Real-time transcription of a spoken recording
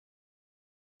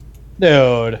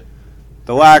Dude.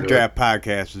 The Lock Draft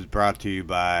Podcast is brought to you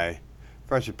by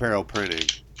Fresh Apparel Printing.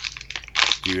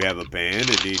 Do you have a band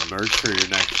and need merch for your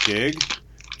next gig?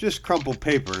 Just crumple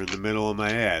paper in the middle of my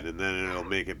ad and then it'll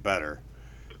make it better.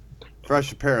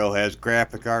 Fresh Apparel has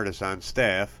graphic artists on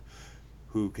staff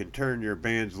who can turn your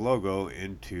band's logo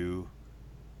into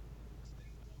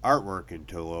artwork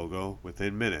into a logo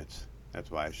within minutes.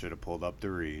 That's why I should have pulled up to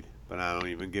read, but I don't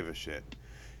even give a shit.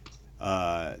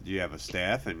 Do you have a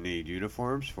staff and need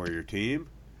uniforms for your team?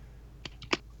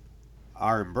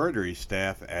 Our embroidery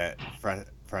staff at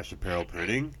Fresh Apparel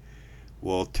Printing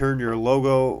will turn your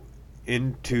logo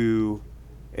into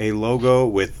a logo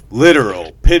with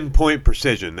literal pinpoint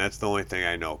precision. That's the only thing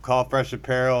I know. Call Fresh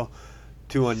Apparel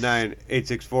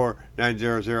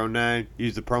 219-864-9009.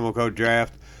 Use the promo code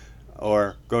DRAFT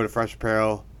or go to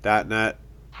freshapparel.net,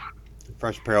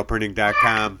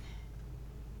 freshapparelprinting.com,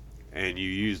 and you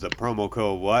use the promo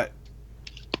code what?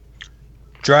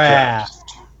 Draft.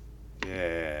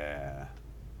 Yeah.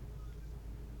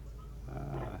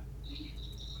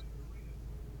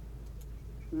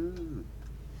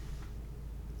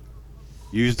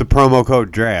 Use the promo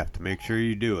code DRAFT. Make sure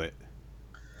you do it.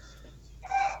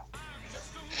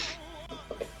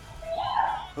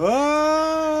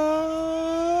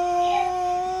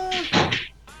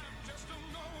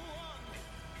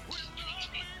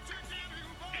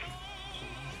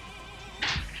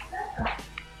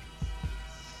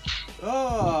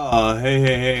 Oh,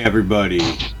 hey, everybody.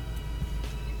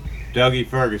 Dougie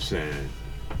Ferguson.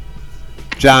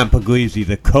 John Puglisi,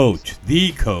 the coach.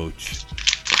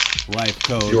 Life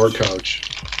coach. Your coach.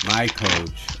 My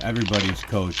coach. Everybody's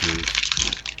coaches.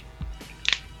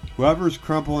 Whoever's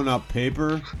crumpling up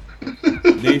paper,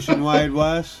 Nationwide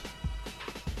West,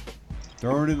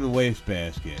 throw it in the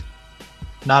wastebasket.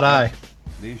 Not I.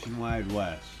 Nationwide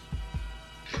West.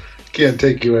 Can't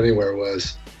take you anywhere,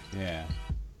 Wes. Yeah.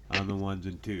 On the ones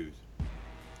and twos.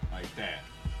 Like that.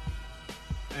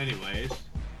 Anyways.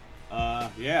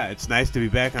 Yeah, it's nice to be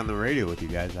back on the radio with you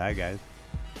guys. Hi, guys.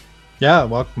 Yeah,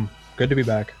 welcome. Good to be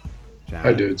back. John.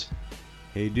 Hi, dudes.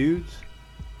 Hey, dudes.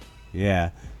 Yeah.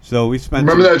 So we spent.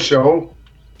 Remember that show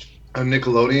on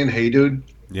Nickelodeon? Hey, dude.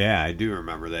 Yeah, I do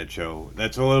remember that show.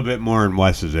 That's a little bit more in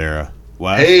Wes's era.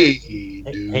 Wes? Hey,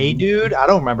 dude. Hey, dude? I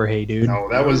don't remember Hey, Dude. No,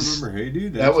 that was. Remember Hey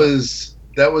Dude? That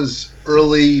was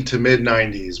early to mid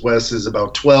 '90s. Wes is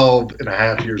about 12 and a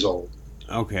half years old.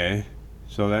 Okay.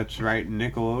 So that's right in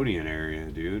Nickelodeon area,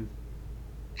 dude.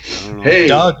 I don't know. Hey.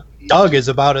 Doug is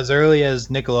about as early as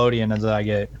Nickelodeon as I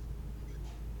get.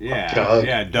 Yeah, Doug.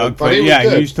 yeah, Doug Doug Funny. Funny was Yeah,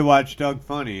 good. he used to watch Doug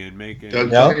Funny and make it.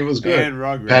 Doug Yep. Funny was good. And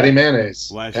Rugrats. Patty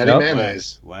Mayonnaise. Wes, Patty Wes-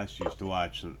 Mayonnaise. Wes used to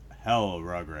watch some hell of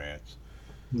Rugrats.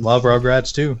 Love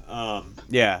Rugrats, too.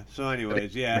 Yeah. So,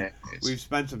 anyways, yeah, Mayonnaise. we've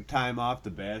spent some time off the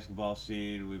basketball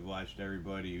scene. We've watched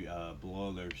everybody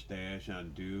blow their stash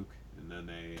on Duke, and then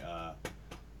they,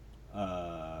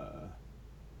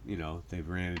 they've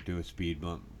ran into a speed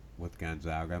bump with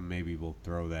Gonzaga. Maybe we'll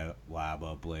throw that lob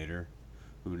up later.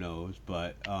 Who knows?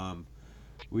 But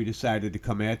we decided to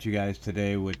come at you guys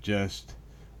today with just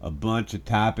a bunch of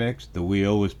topics. The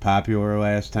wheel was popular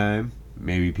last time.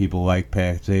 Maybe people like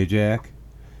Pat Sajak.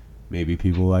 Maybe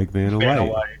people like Vanna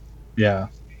White. Yeah.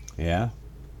 Yeah?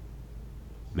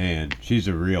 Man, she's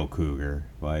a real cougar.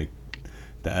 Like,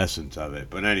 the essence of it.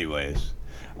 But anyways,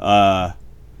 we're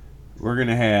going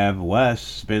to have Wes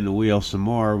spin the wheel some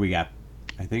more. We got,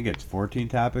 I think it's 14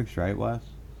 topics, right, Wes?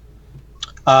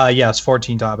 Yes,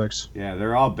 14 topics. Yeah,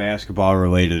 they're all basketball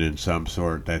related in some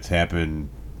sort. That's happened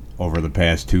over the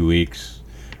past 2 weeks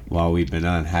while we've been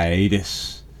on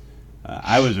hiatus.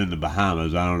 I was in the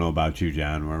Bahamas. I don't know about you,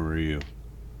 John. Where were you?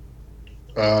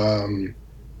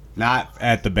 Not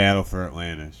at the Battle for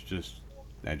Atlantis.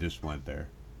 I just went there.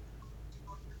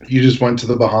 You just went to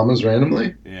the Bahamas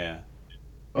randomly? Yeah.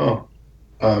 Oh.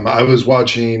 I was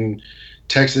watching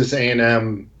Texas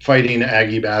A&M fighting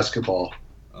Aggie basketball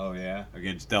Oh yeah,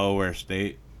 against Delaware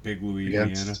State, Big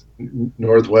Louisiana. against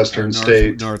Northwestern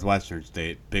State. Northwestern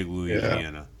State, Big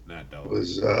Louisiana, not It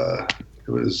Delaware.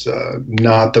 was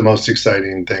not the most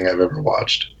exciting thing I've ever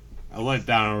watched. I went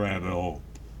down a rabbit hole.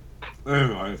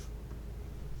 Anyways.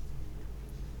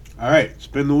 All right,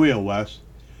 spin the wheel, Wes.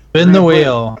 Spin the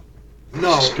wheel.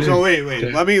 No, so wait.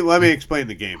 Let me explain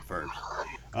the game first.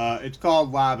 It's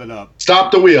called Lob It Up.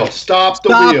 Stop the wheel. Stop the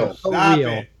wheel. Stop wheel.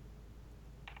 it.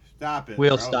 Stop it.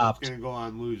 Wheel or else stopped. It's gonna go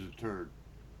on lose a turn.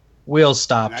 Wheel And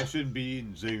stopped. I shouldn't be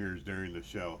eating zingers during the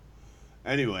show.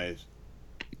 Anyways,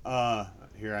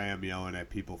 here I am yelling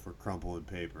at people for crumpling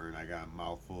paper, and I got a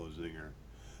mouthful of zinger.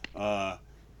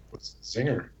 What's the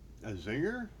singer? A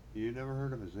zinger? You never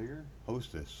heard of a zinger?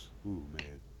 Hostess. Ooh,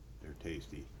 man. They're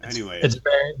tasty. Anyway, It's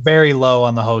very, very low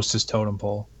on the Hostess totem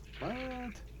pole. what?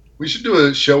 We should do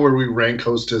a show where we rank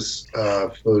Hostess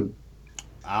food.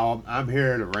 I'm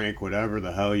here to rank whatever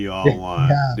the hell you all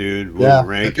want, dude. We'll Yeah.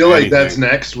 rank. I feel like that's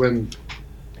anything. next when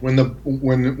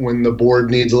the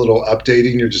board needs a little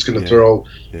updating. You're just going to Yeah. throw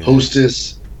Yeah.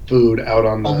 Hostess food out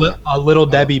on the. A little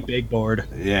Debbie big board.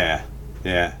 Yeah.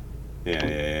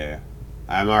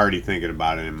 I'm already thinking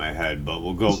about it in my head, but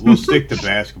we'll stick to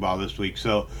basketball this week.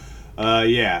 So,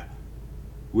 yeah,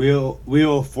 Wheel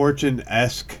of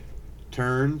Fortune-esque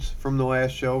turns from the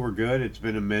last show were good. It's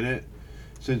been a minute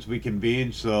since we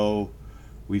convened, so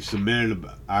we submitted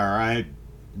the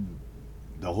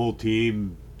whole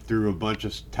team threw a bunch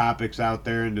of topics out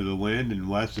there into the wind, and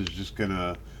Wes is just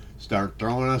gonna start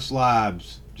throwing us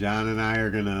lobs. John and I are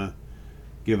gonna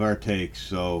give our takes.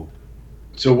 So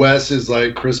Wes is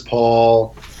like Chris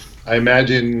Paul. I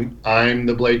imagine I'm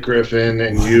the Blake Griffin,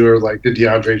 and you are like the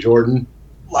DeAndre Jordan.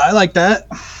 I like that.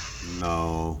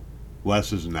 no,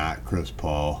 Wes is not Chris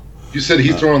Paul. You said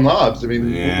he's throwing lobs. I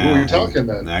mean, Yeah, what were you talking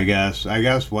then? I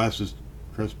guess Wes is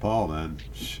Chris Paul then.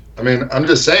 I mean, I'm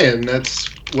just saying that's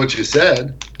what you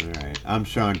said. All right, I'm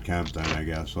Sean Kemp then. I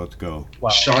guess let's go.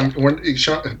 Wow. Sean,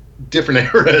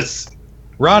 different eras.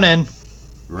 Running.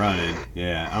 Running.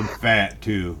 Yeah, I'm fat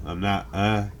too. I'm not.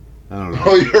 I don't know.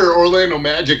 Oh, you're Orlando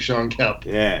Magic, Sean Kemp.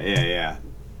 Yeah.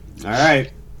 All right,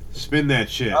 spin that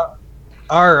shit.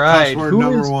 All right. Password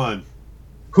number one.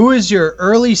 Who is your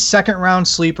early second round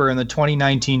sleeper in the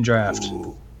 2019 draft?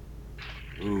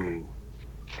 Ooh.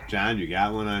 John, you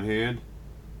got one on hand?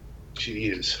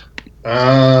 Jeez.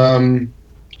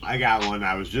 I got one.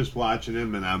 I was just watching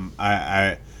him,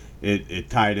 and it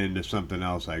tied into something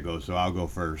else. So I'll go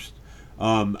first.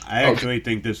 I actually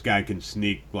think this guy can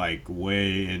sneak like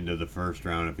way into the first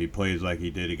round if he plays like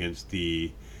he did against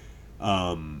the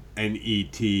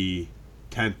NET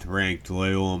 10th ranked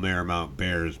Loyola Marymount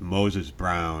Bears. Moses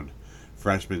Brown,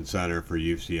 freshman center for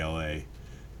UCLA.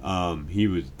 He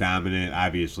was dominant,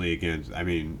 obviously, against. I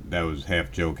mean, that was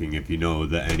half joking if you know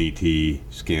the NET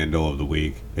scandal of the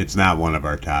week. It's not one of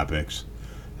our topics.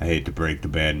 I hate to break the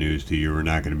bad news to you. We're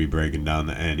not going to be breaking down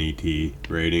the NET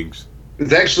ratings.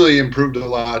 It's actually improved a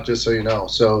lot, just so you know.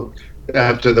 So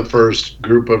after the first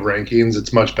group of rankings,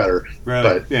 it's much better. Really?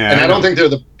 But Yeah, and I don't know. think they're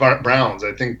the Browns.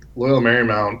 I think Loyola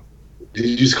Marymount. Did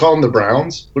you just call them the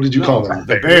Browns? What did you call them?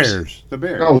 The Bears. The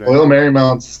Bears. No, Loyola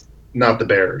Marymount's not the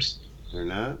Bears. They're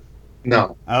not?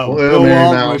 No. Oh,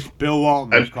 Loyola Bill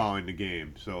Walton was calling the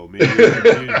game, so maybe you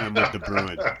confused them with the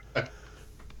Bruins.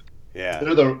 Yeah.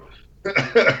 They're the.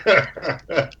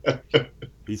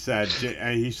 He said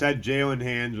Jalen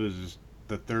Hands was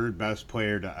the third best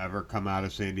player to ever come out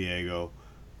of San Diego.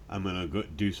 I'm gonna go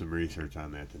do some research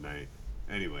on that tonight.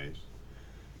 Anyways,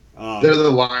 They're the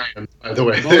Lions, by the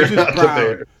way. They're not the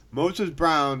Bears. Moses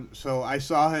Brown. So I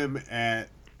saw him at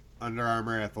Under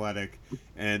Armour Athletic,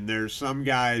 and there's some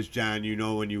guys, John, you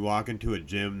know, when you walk into a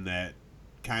gym that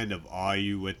kind of awe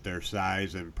you with their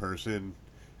size in person,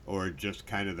 or just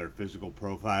kind of their physical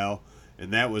profile,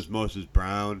 and that was Moses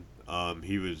Brown.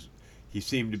 He was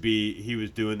doing the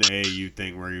AAU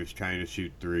thing where he was trying to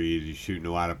shoot threes. He's shooting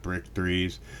a lot of brick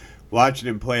threes. Watching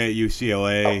him play at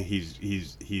UCLA,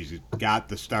 he's got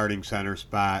the starting center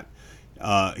spot.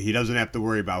 He doesn't have to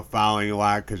worry about fouling a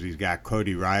lot because he's got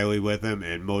Cody Riley with him,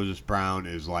 and Moses Brown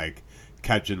is like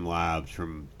catching lobs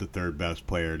from the third best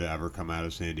player to ever come out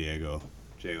of San Diego,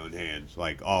 Jalen Hands,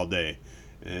 like all day.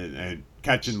 And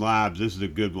catching lobs, this is a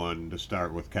good one to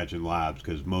start with, catching lobs,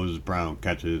 because Moses Brown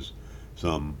catches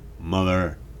some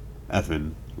mother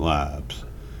effing lobs.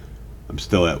 I'm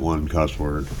still at one cuss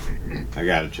word. I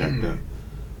gotta check that.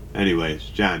 Anyways,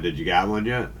 John, did you got one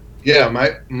yet? Yeah,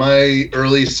 my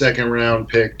early second round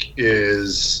pick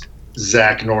is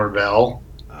Zach Norvell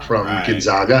from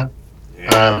Gonzaga.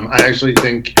 Yeah. I actually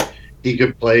think he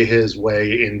could play his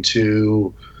way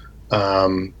into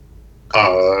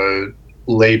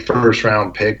late first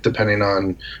round pick, depending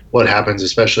on what happens,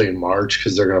 especially in March,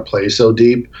 because they're going to play so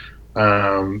deep.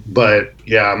 But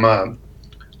yeah,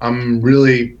 I'm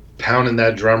really pounding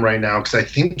that drum right now because I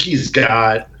think he's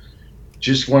got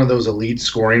just one of those elite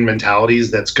scoring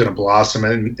mentalities that's going to blossom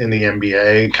in the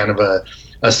NBA. Kind of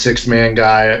a six-man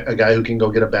guy, a guy who can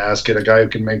go get a basket, a guy who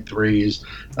can make threes.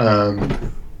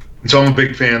 So I'm a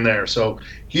big fan there. So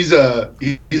he's a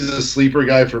sleeper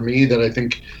guy for me that I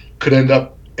think could end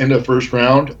up in the first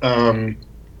round.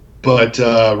 But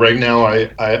right now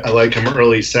I like him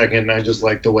early second. I just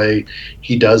like the way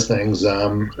he does things.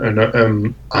 And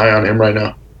I'm high on him right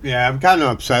now. Yeah, I'm kind of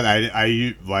upset.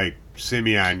 I like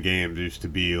Simeon games used to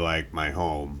be like my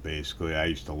home. Basically, I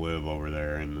used to live over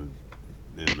there in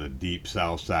the deep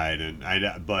South Side,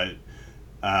 but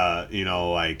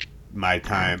like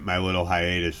my little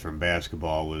hiatus from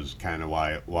basketball was kind of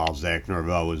while Zach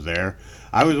Norvell was there.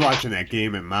 I was watching that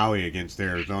game at Maui against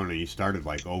Arizona. He started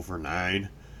like 0 for 9,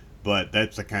 but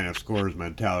that's the kind of scores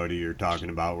mentality you're talking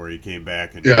about, where he came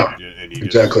back and he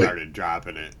just started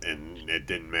dropping it, and it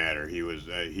didn't matter. He was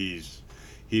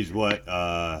he's what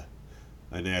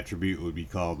an attribute would be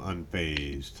called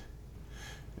unfazed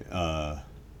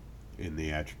in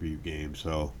the attribute game.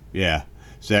 So yeah.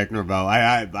 Zach Norvell,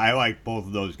 I like both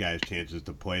of those guys' chances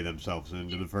to play themselves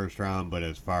into the first round, but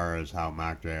as far as how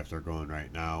mock drafts are going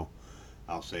right now,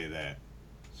 I'll say that.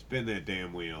 Spin that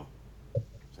damn wheel.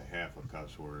 It's a half a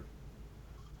cuss word.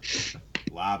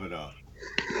 Lob it up.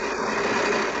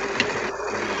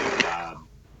 Lob.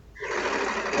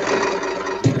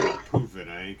 I'm gonna poof it.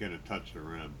 I ain't gonna touch the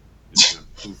rim. Just gonna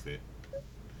poof it.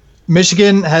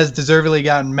 Michigan has deservedly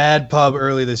gotten mad pub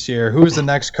early this year. Who is the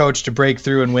next coach to break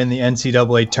through and win the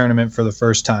NCAA tournament for the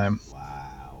first time?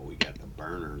 Wow, we got the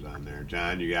burners on there.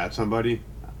 John, you got somebody?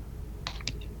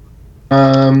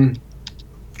 I'll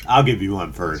give you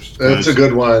one first. That's a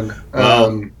good one.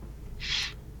 Well,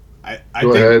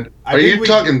 go ahead. Are you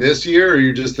talking this year, or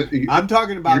you just? I'm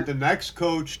talking about the next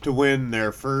coach to win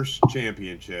their first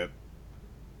championship.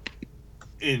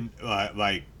 In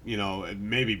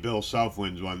maybe Bill Self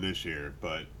wins one this year,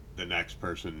 but the next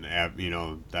person,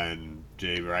 then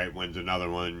Jay Wright wins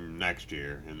another one next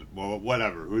year, and well,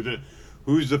 whatever.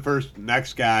 Who's the first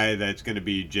next guy that's going to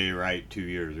be Jay Wright 2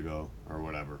 years ago or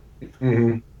whatever?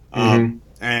 Mm-hmm.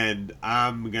 And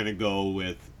I'm going to go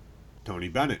with Tony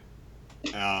Bennett.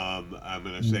 I'm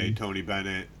going to say Tony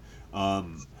Bennett,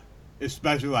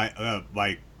 especially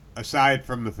like aside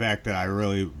from the fact that I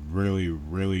really, really,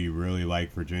 really, really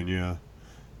like Virginia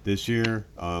this year,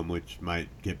 which might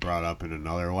get brought up in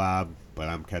another lab, but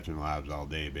I'm catching labs all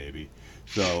day, baby.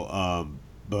 So,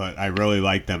 but I really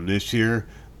like them this year,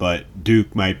 but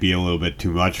Duke might be a little bit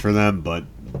too much for them, but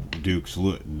Duke's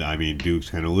going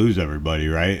to lose everybody,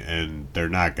 right? And they're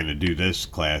not going to do this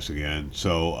class again.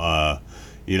 So,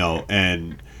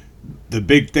 and the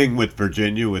big thing with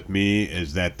Virginia with me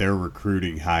is that they're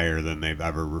recruiting higher than they've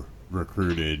ever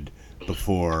recruited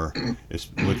before. It's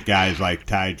with guys like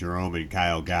Ty Jerome and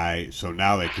Kyle Guy, so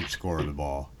now they can score the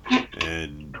ball.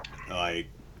 And like,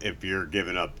 if you're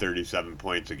giving up 37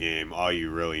 points a game, all you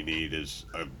really need is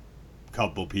a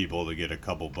couple people to get a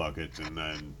couple buckets, and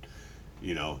then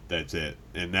that's it.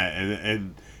 And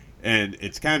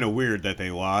it's kind of weird that they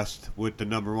lost with the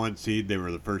number 1 seed. They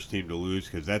were the first team to lose,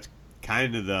 because that's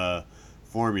kind of the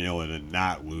formula to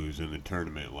not lose in the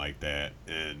tournament like that.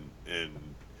 And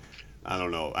I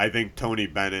don't know. I think Tony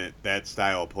Bennett, that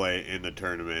style of play in the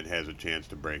tournament, has a chance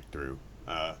to break through.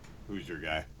 Who's your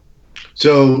guy?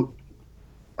 So,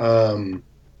 I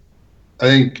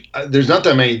think there's not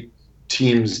that many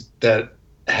teams that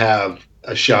have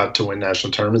a shot to win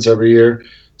national tournaments every year.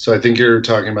 So I think you're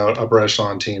talking about upper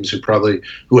echelon teams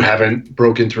who haven't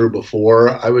broken through before.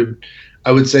 I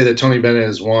would say that Tony Bennett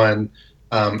is one.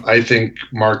 I think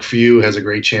Mark Few has a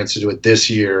great chance to do it this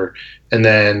year. And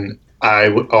then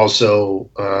I also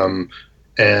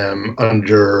am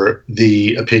under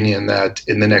the opinion that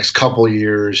in the next couple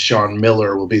years, Sean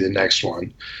Miller will be the next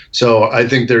one. So I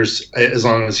think as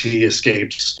long as he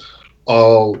escapes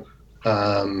all,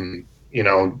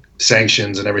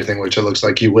 sanctions and everything, which it looks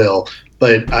like he will.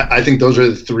 But I think those are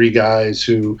the 3 guys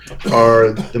who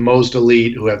are the most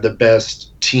elite, who have the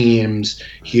best teams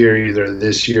here either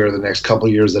this year or the next couple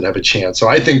of years that have a chance. So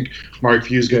I think Mark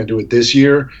Few is going to do it this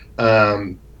year.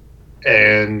 I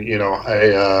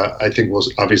think we'll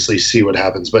obviously see what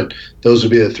happens. But those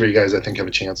would be the 3 guys I think have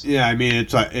a chance. Yeah, I mean,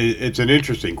 it's an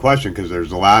interesting question, because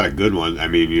there's a lot of good ones. I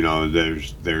mean,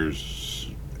 there's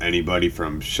anybody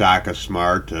from Shaka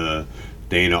Smart to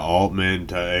Dana Altman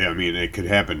it could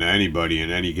happen to anybody in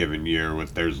any given year.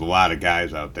 There's a lot of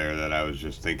guys out there that I was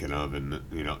just thinking of, and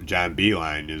John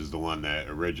Beilein is the one that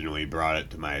originally brought it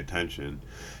to my attention,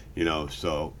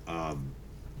 so and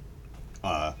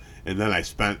then I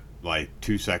spent like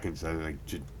 2 seconds, I was like,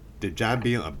 did John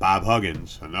Beilein, Bob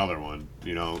Huggins, another one,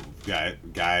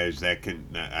 guys that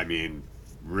can,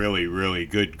 really, really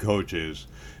good coaches.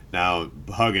 Now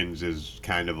Huggins is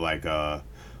kind of like a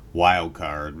wild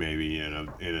card maybe in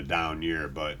a down year,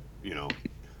 but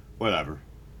whatever.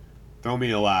 Throw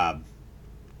me a lob.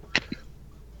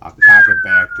 I'll cock it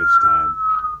back this time.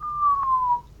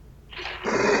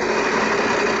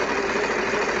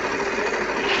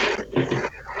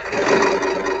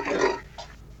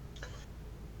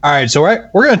 All right, so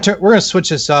we're gonna switch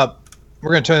this up.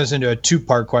 We're gonna turn this into a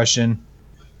 2-part question.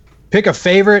 Pick a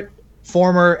favorite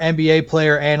former NBA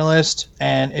player, analyst,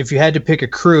 and if you had to pick a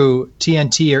crew,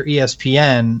 TNT or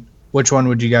ESPN, which one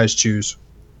would you guys choose?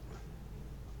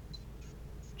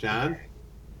 John,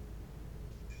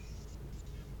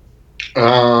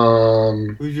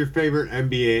 Um, who's your favorite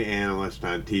NBA analyst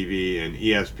on TV and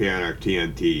ESPN or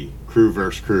TNT? Crew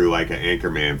versus crew, like an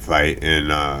Anchorman fight in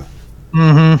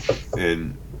Mm-hmm.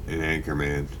 in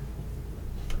Anchorman.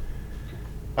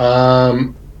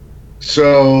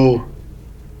 so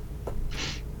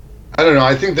I don't know.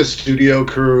 I think the studio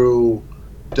crew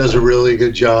does a really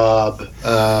good job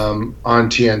on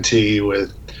TNT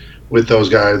with those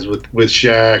guys, with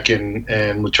Shaq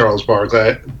and with Charles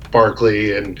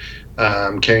Barkley and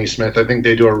Kenny Smith. I think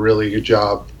they do a really good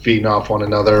job feeding off one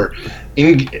another.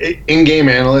 In-game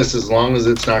analysts, as long as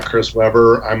it's not Chris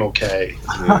Webber, I'm okay.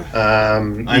 Yeah.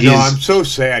 I know. I'm so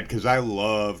sad because I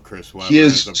love Chris Webber. He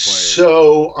is as a player.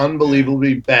 so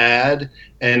unbelievably bad,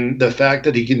 and the fact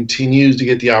that he continues to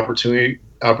get the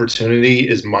opportunity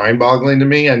is mind-boggling to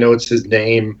me. I know it's his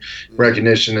name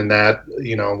recognition and that,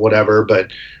 whatever,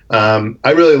 but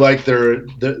I really like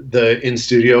the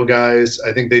in-studio guys.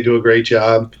 I think they do a great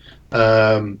job.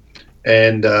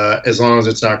 And as long as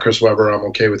it's not Chris Webber, I'm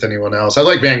okay with anyone else. I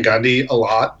like Van Gundy a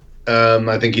lot.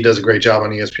 I think he does a great job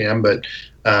on ESPN, but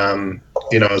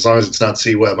as long as it's not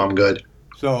C-Web, I'm good.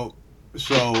 So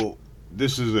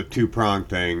this is a two-pronged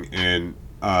thing, and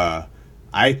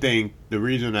I think the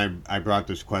reason I brought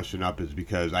this question up is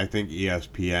because I think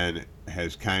ESPN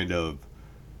has kind of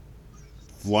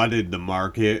flooded the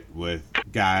market with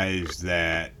guys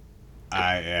that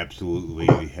I absolutely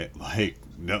hit, like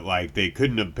they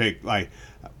couldn't have picked. Like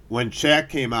when Shaq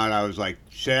came out, I was like,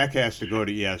 Shaq has to go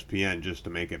to ESPN just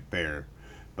to make it fair.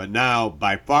 But now,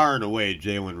 by far and away,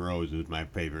 Jalen Rose is my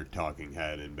favorite talking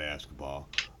head in basketball.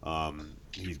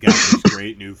 He's got this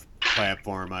great new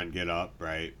platform on Get Up,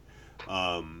 right?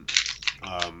 I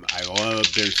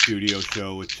love their studio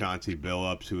show with Chauncey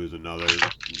Billups, who is another,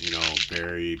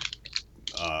 very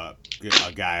a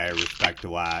guy I respect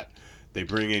a lot. They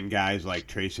bring in guys like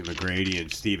Tracy McGrady and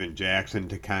Steven Jackson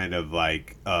to kind of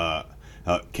like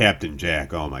Captain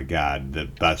Jack. Oh my God, the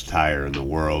best hire in the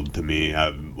world to me.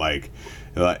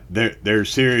 There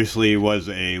seriously was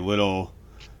a little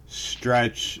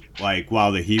stretch, like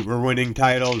while the Heat were winning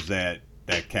titles, that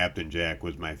Captain Jack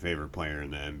was my favorite player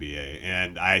in the NBA,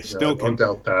 and I still don't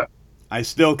doubt that. I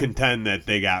still contend that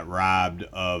they got robbed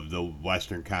of the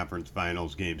Western Conference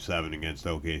Finals Game 7 against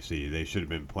OKC. They should have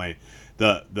been playing.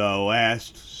 The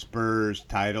last Spurs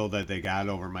title that they got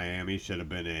over Miami should have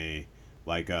been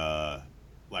like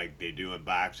they do in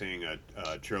boxing, a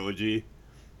trilogy,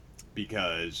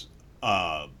 because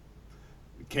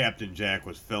Captain Jack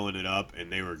was filling it up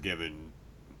and they were giving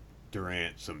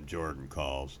Durant some Jordan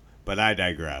calls. But I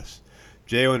digress.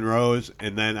 Jalen Rose,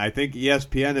 and then I think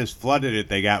ESPN has flooded it.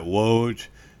 They got Woj,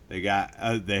 they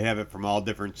have it from all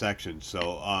different sections.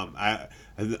 So I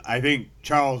think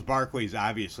Charles Barkley's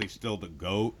obviously still the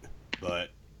GOAT, but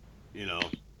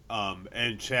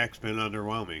and Shaq's been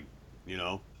underwhelming,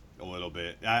 a little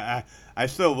bit. I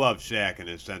still love Shaq and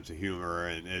his sense of humor,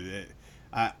 and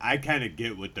I kind of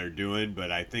get what they're doing,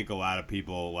 but I think a lot of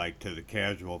people, like to the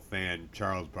casual fan,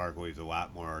 Charles Barkley's a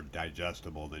lot more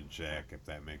digestible than Shaq, if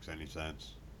that makes any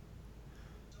sense.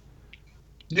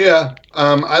 Yeah,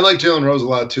 I like Jalen Rose a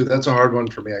lot too. That's a hard one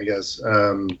for me, I guess.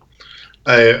 I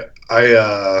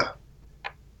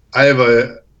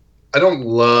don't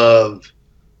love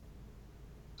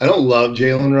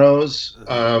Jalen Rose,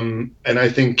 and I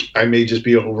think I may just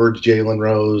be over Jalen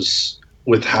Rose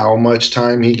with how much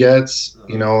time he gets.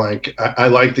 I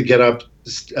like the Get Up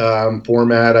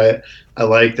format. I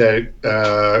like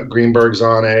that Greenberg's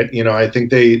on it. I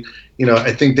think they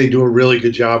do a really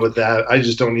good job with that. I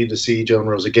just don't need to see Jalen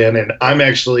Rose again. And I'm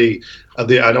actually I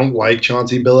don't like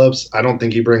Chauncey Billups. I don't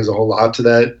think he brings a whole lot to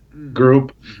that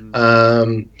group.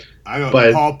 I don't.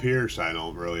 But Paul Pierce, I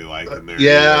don't really like him there.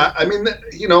 Yeah, either.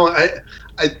 I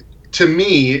to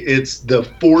me, it's the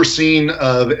forcing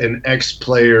of an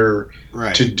ex-player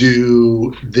to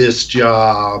do this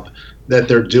job that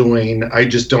they're doing. I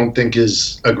just don't think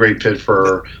is a great fit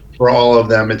for all of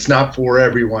them. It's not for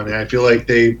everyone, and I feel like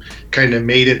they kind of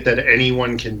made it that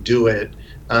anyone can do it.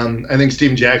 I think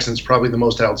Steven Jackson's probably the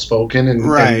most outspoken, and of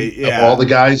all the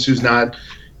guys, who's not.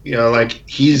 He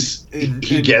gets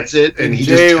it, and he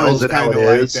just tells it how it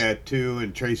is. Like that too,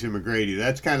 and Tracy McGrady.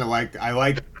 That's kind of like, I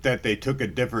like that they took a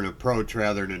different approach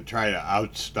rather than try to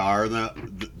outstar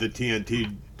the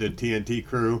TNT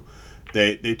crew.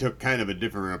 They took kind of a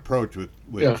different approach with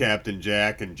Captain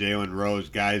Jack and Jalen Rose,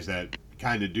 guys that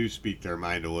kind of do speak their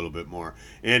mind a little bit more.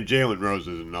 And Jalen Rose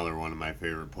is another one of my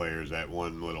favorite players. That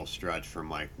one little stretch from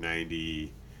like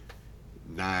 90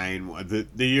 the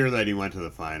year that he went to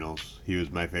the finals, he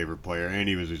was my favorite player, and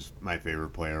he was my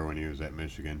favorite player when he was at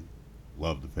Michigan.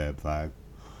 Loved the Fab Five.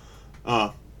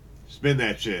 Spin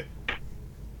that shit.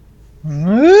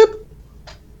 Whoop.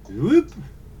 Whoop.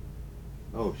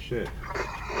 Oh shit.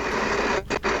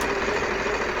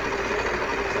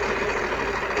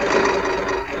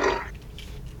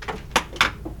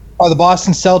 Are the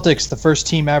Boston Celtics the first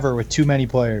team ever with too many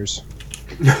players?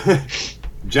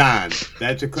 John,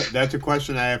 that's a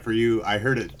question I have for you. I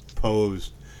heard it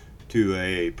posed to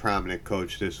a prominent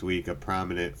coach this week, a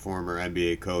prominent former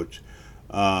NBA coach.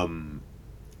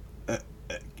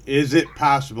 Is it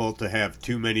possible to have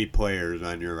too many players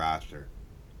on your roster?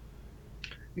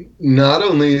 Not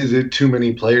only is it too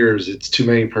many players, it's too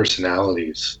many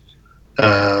personalities.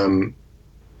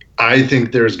 I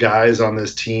think there's guys on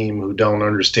this team who don't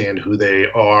understand who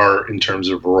they are in terms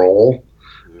of role.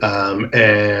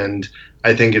 And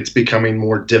I think it's becoming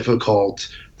more difficult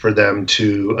for them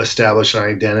to establish an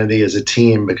identity as a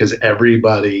team because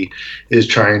everybody is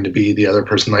trying to be the other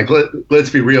person. Like,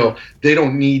 let's be real. They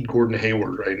don't need Gordon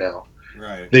Hayward right now.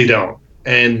 Right. They don't.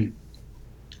 And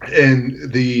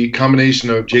the combination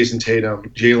of Jason Tatum,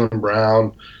 Jaylen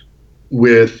Brown,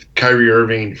 with Kyrie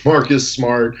Irving, Marcus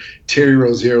Smart, Terry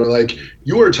Rozier, like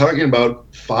you are talking about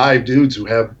 5 dudes who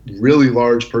have really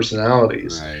large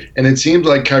personalities. Right. And it seems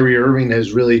like Kyrie Irving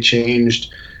has really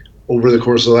changed over the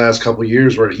course of the last couple of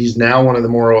years where he's now one of the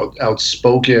more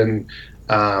outspoken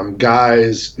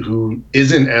guys who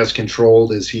isn't as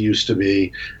controlled as he used to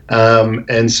be.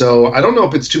 And so I don't know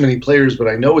if it's too many players, but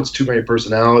I know it's too many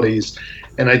personalities.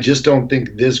 And I just don't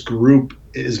think this group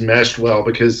is meshed well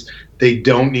because they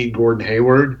don't need Gordon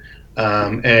Hayward.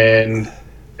 And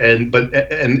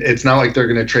it's not like they're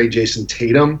going to trade Jason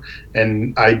Tatum.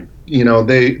 And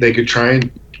they could try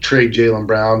and trade Jaylen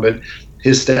Brown, but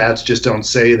his stats just don't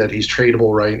say that he's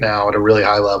tradable right now at a really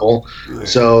high level. Right.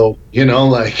 So,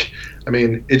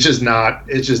 it's just not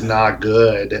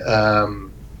good.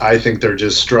 I think they're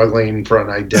just struggling for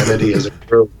an identity as a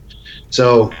group.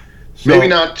 So maybe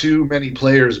not too many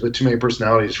players, but too many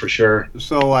personalities for sure.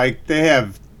 So like they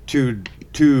have two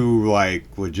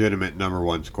like legitimate number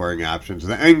one scoring options.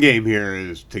 The end game here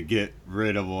is to get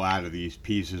rid of a lot of these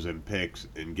pieces and picks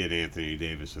and get Anthony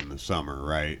Davis in the summer,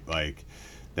 right? Like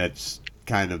that's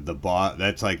kind of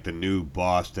that's like the new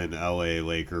Boston LA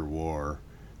Laker war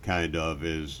kind of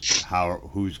is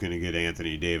who's going to get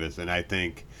Anthony Davis. And I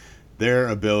think their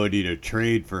ability to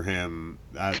trade for him,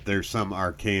 there's some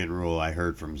arcane rule I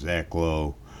heard from Zach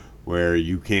Lowe where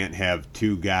you can't have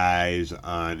 2 guys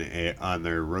on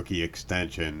their rookie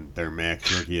extension, their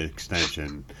max rookie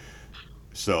extension.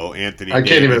 So Anthony Davis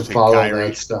can't even follow Kyrie,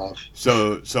 that stuff.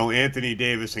 So Anthony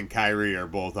Davis and Kyrie are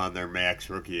both on their max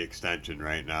rookie extension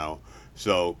right now.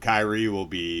 So Kyrie will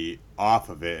be off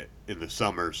of it in the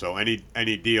summer. So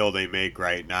any deal they make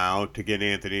right now to get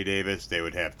Anthony Davis, they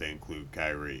would have to include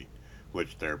Kyrie,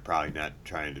 which they're probably not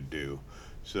trying to do.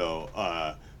 So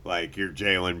like your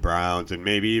Jaylen Browns and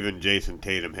maybe even Jason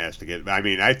Tatum has to get. I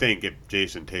mean, I think if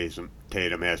Jason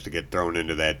Tatum has to get thrown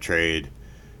into that trade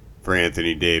for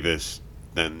Anthony Davis,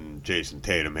 then Jason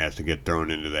Tatum has to get thrown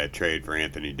into that trade for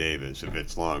Anthony Davis if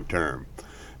it's long term.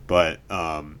 But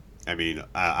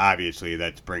obviously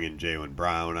that's bringing Jaylen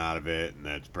Brown out of it, and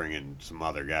that's bringing some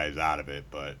other guys out of it.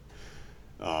 But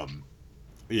I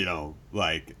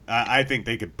think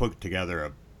they could put together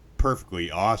a perfectly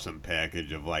awesome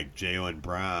package of like Jaylen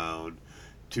Brown,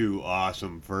 2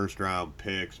 awesome first round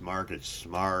picks, Marcus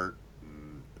Smart,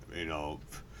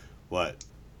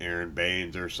 Aaron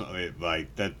Baines or something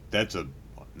like that. That's a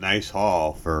nice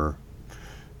haul for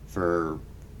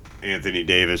Anthony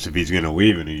Davis if he's going to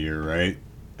leave in a year, right?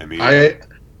 I mean,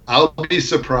 I'll be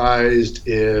surprised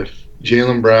if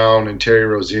Jaylen Brown and Terry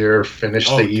Rozier finish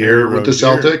the year with the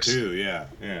Celtics. Too, yeah.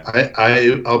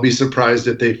 I'll be surprised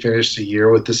if they finish the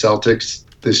year with the Celtics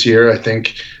this year. I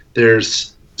think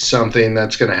there's something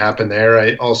that's going to happen there.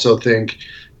 I also think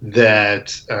that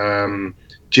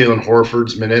Jalen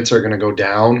Horford's minutes are going to go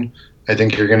down. I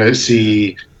think you're going to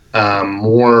see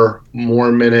more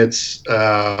minutes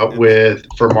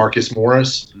for Marcus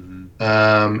Morris,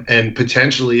 and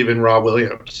potentially even Rob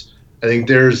Williams. I think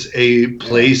there's a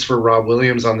place for Rob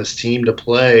Williams on this team to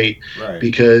play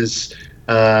because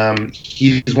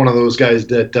he's one of those guys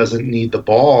that doesn't need the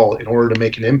ball in order to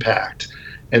make an impact.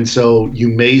 And so you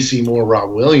may see more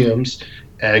Rob Williams,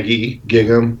 Aggie,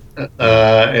 Gig'em,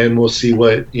 and we'll see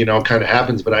what kind of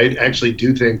happens. But I actually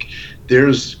do think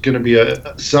there's going to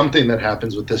be something that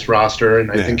happens with this roster,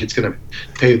 and I think it's going to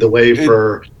pave the way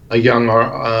for a young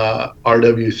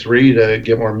RW3 to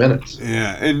get more minutes.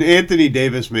 Yeah, and Anthony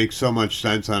Davis makes so much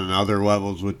sense on other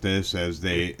levels with this as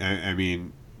I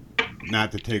mean,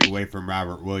 not to take away from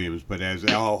Robert Williams, but as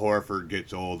Al Horford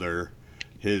gets older,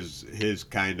 his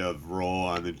kind of role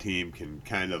on the team can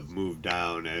kind of move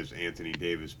down as Anthony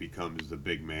Davis becomes the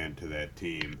big man to that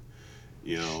team,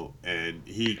 you know, and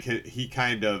he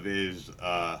kind of is.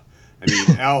 I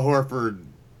mean, Al Horford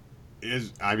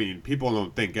is. I mean, people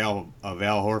don't think of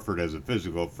Al Horford as a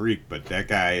physical freak, but that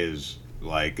guy is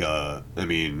like. I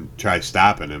mean, try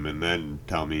stopping him and then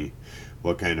tell me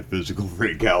what kind of physical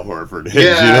freak Al Horford is.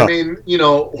 Yeah, you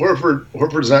know? I mean,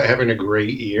 Horford's not having a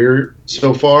great year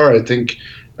so far. I think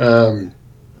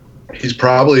he's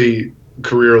probably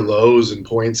career lows in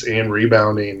points and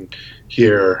rebounding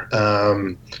here.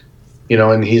 And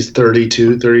he's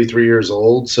 32, 33 years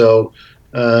old. So,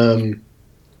 we'll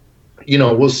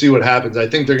see what happens. I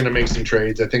think they're going to make some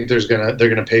trades. I think they're going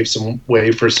to pave some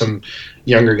way for some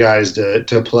younger guys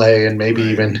to play and maybe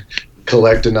even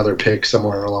collect another pick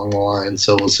somewhere along the line.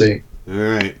 So we'll see. All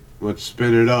right, let's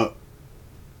spin it up.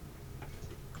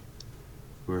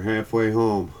 We're halfway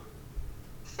home.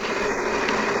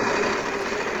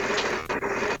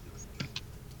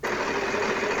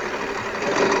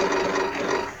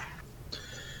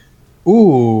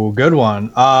 Ooh, good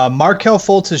one. Markelle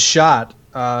Fultz's shot.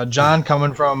 John,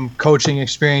 coming from coaching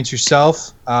experience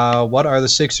yourself, what are the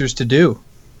Sixers to do?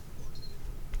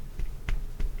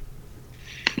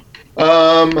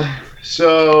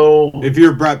 So if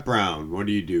you're Brett Brown, what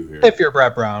do you do here? If you're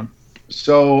Brett Brown.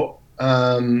 So,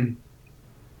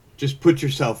 just put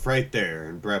yourself right there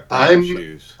in Brett Brown's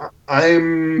shoes.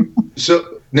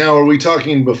 So now, are we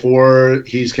talking before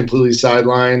he's completely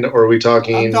sidelined, or are we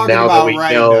talking now that we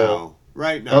know?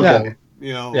 Right now. Okay.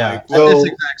 Yeah. Like, So, this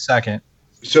exact second.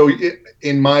 So,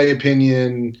 in my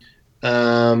opinion,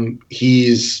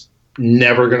 he's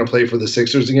never going to play for the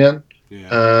Sixers again.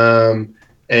 Yeah.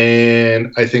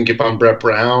 And I think if I'm Brett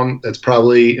Brown, that's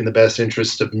probably in the best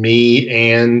interest of me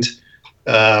and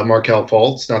Markelle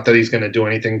Fultz. Not that he's going to do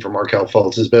anything for Markelle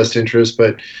Fultz's best interest,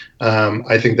 but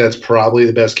I think that's probably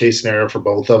the best case scenario for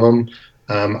both of them.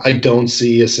 I don't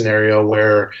see a scenario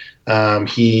where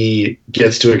he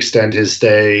gets to extend his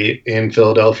stay in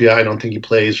Philadelphia. I don't think he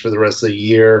plays for the rest of the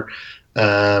year.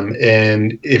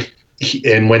 And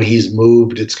when he's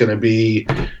moved, it's going to be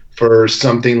for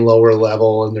something lower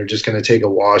level, and they're just going to take a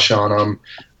wash on him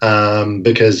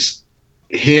because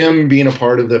him being a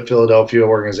part of the Philadelphia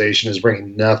organization is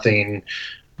bringing nothing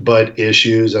but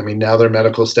issues. I mean, now their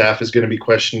medical staff is going to be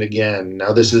questioned again.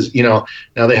 Now this is, now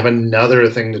they have another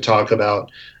thing to talk about.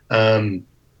 I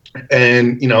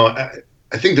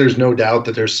think there's no doubt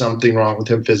that there's something wrong with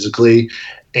him physically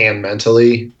and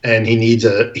mentally, and he needs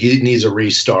a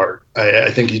restart. I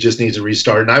think he just needs a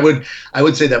restart. And I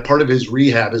would say that part of his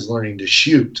rehab is learning to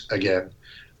shoot again.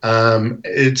 And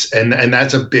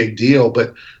that's a big deal.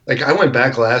 But like, I went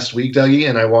back last week, Dougie,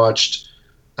 and I watched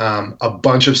a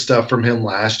bunch of stuff from him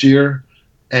last year,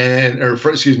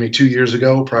 2 years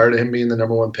ago, prior to him being the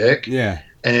number one pick. Yeah.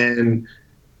 And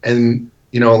I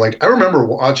remember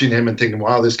watching him and thinking,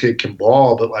 wow, this kid can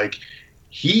ball, but like,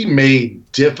 he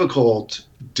made difficult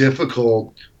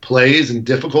plays and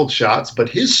difficult shots, but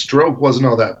his stroke wasn't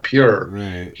all that pure.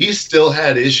 Right. He still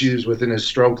had issues within his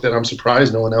stroke that I'm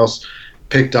surprised no one else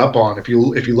picked up on. If you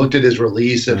looked at his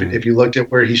release, if you looked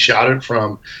at where he shot it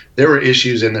from, there were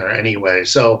issues in there anyway.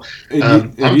 So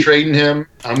I'm trading him.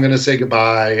 I'm going to say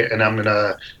goodbye, and I'm going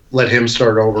to let him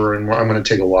start over, and I'm going to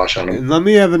take a wash on him. And let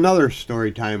me have another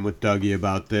story time with Dougie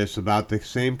about the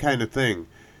same kind of thing.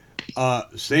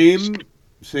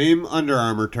 Same Under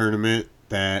Armour tournament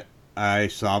that I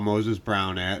saw Moses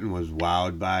Brown at and was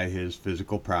wowed by his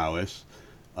physical prowess.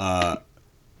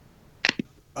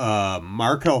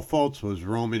 Markelle Fultz was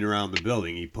roaming around the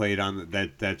building. He played on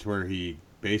that's where he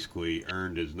basically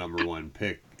earned his number one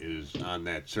pick, is on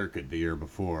that circuit the year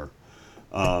before.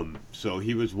 So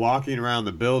he was walking around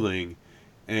the building,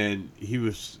 and he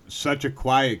was such a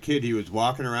quiet kid. He was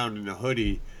walking around in a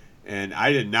hoodie, and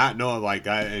I did not know,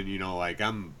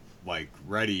 I'm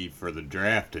ready for the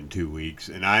draft in 2 weeks,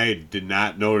 and I did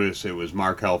not notice it was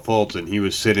Markelle Fultz, and he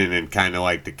was sitting in kind of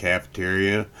like the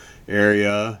cafeteria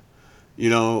area,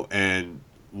 and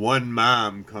one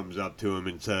mom comes up to him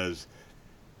and says,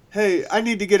 "Hey, I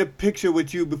need to get a picture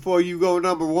with you before you go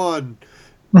number one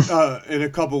in a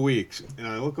couple weeks." And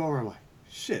I look over, I'm like,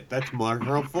 shit, that's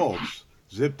Markelle Fultz,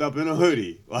 zipped up in a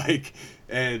hoodie,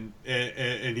 and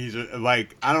he's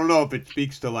I don't know if it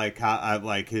speaks to how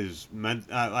his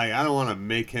I don't want to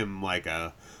make him like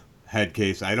a head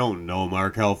case. I don't know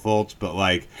Markelle Fultz, but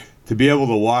to be able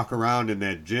to walk around in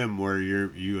that gym where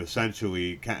you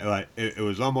essentially kind of like it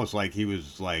was almost like he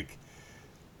was like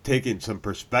taking some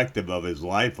perspective of his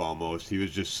life almost. He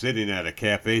was just sitting at a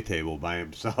cafe table by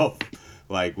himself,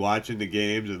 like watching the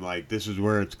games and like, this is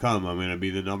where it's come. I'm going to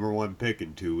be the number 1 pick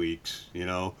in 2 weeks, you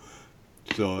know?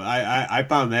 So I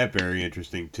found that very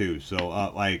interesting too. So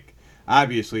like,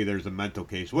 obviously there's a mental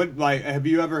case. What, like, have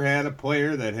you ever had a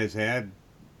player that has had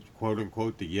quote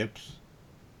unquote the yips?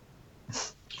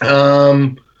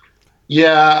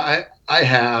 Yeah, I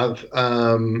have.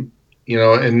 And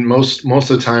most of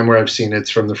the time where I've seen it's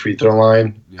from the free throw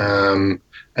line. Yeah.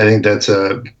 I think that's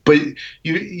but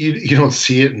you don't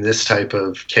see it in this type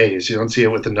of case. You don't see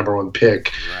it with the number 1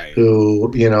 pick, Right.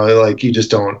 who, like, you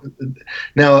just don't.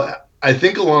 Now, I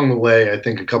think along the way, I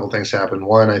think a couple things happened.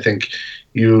 One, I think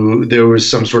there was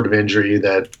some sort of injury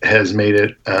that has made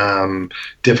it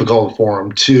difficult for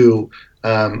him. Two,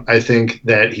 I think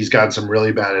that he's got some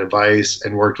really bad advice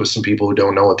and worked with some people who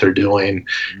don't know what they're doing.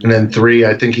 And then 3,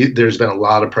 I think there's been a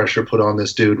lot of pressure put on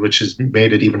this dude, which has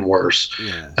made it even worse.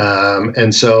 Yeah.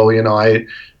 And so, I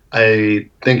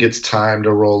think it's time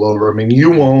to roll over. I mean,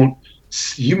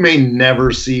 you may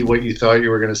never see what you thought you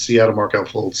were going to see out of Markelle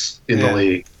Fultz in the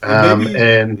league.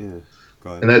 And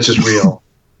that's just real.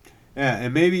 Yeah,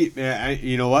 and maybe,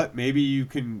 you know what? Maybe you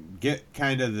can get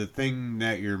kind of the thing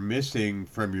that you're missing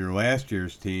from your last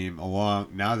year's team along,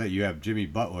 now that you have Jimmy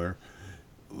Butler.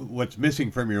 What's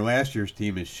missing from your last year's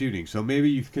team is shooting. So maybe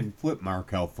you can flip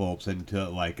Markelle Fultz into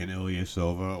like an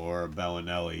Ilyasova or a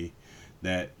Bellinelli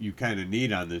that you kind of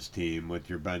need on this team with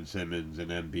your Ben Simmons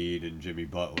and Embiid and Jimmy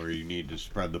Butler. You need to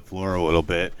spread the floor a little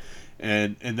bit.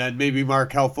 And then maybe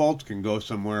Markelle Fultz can go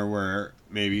somewhere where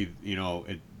maybe,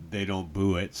 they don't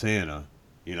boo at Santa,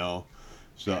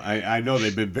 So I know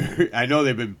they've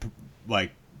been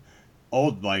like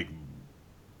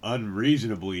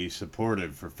unreasonably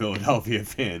supportive for Philadelphia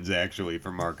fans, actually,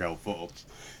 for Markelle Fultz.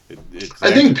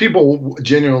 I think people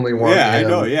genuinely want him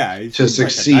to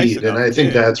succeed, like, and I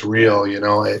think that's real.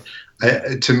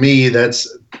 To me, that's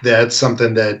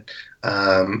something that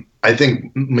I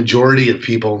think majority of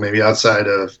people, maybe outside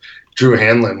of Drew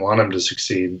Hanlon, want him to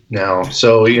succeed now.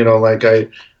 So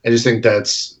I just think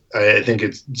I think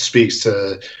it speaks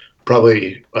to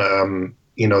probably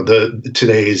the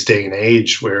today's day and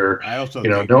age where I also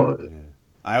go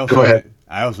ahead.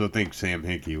 I also think Sam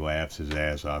Hinkie laughs his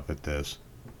ass off at this.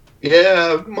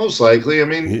 Yeah, most likely. I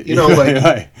mean,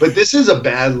 but this is a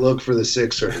bad look for the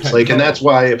Sixers. Like, and that's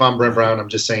why if I'm Brent Brown, I'm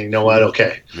just saying, you know what?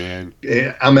 Okay, man,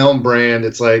 I'm Elton Brand.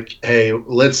 It's like, hey,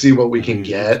 let's see what we can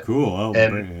get. Cool,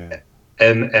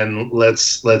 and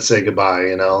let's say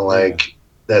goodbye.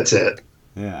 That's it.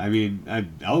 Yeah, I mean,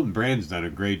 Elton Brand's done a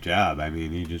great job. I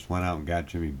mean, he just went out and got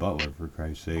Jimmy Butler, for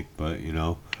Christ's sake. But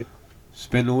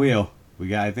spin the wheel.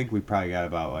 I think we probably got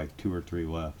about like 2 or 3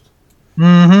 left.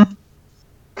 Mm-hmm.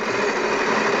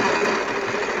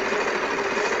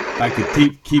 I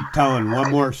could keep telling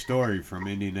one more story from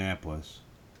Indianapolis.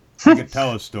 I could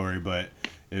tell a story, but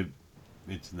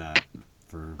it's not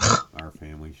for our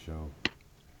family show.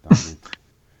 Is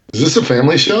this a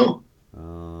family show?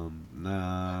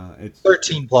 Nah, it's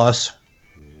 13 plus.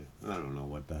 Yeah, I don't know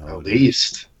what the hell. At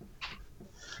least.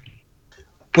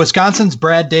 Wisconsin's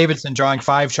Brad Davidson drawing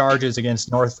 5 charges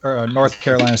against North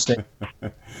Carolina State.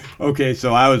 Okay,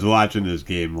 so I was watching this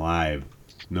game live.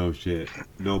 No shit,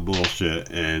 no bullshit,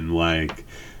 and like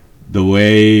the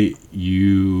way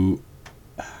who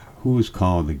was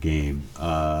calling the game?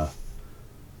 I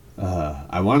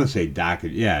want to say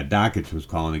Dockich. Yeah, Dockich was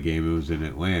calling the game. It was in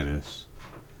Atlantis,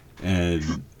 and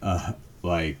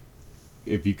like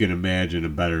if you can imagine a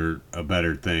better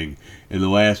thing. And the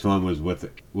last one was with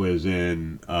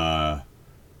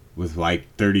like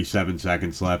 37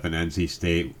 seconds left, and NC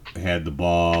State had the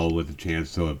ball with a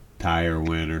chance to tie or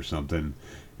win or something.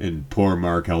 And poor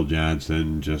Markell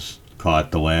Johnson just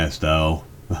caught the last L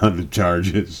on the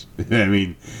charges. I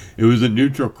mean, it was a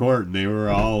neutral court, and they were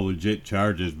all legit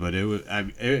charges. But it was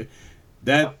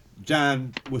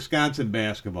Wisconsin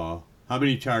basketball. How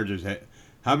many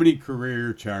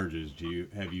career charges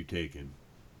have you taken?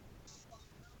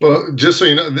 Well, just so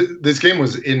you know, this game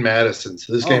was in Madison.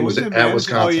 So this game was at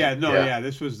Wisconsin. Oh yeah,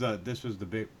 this was the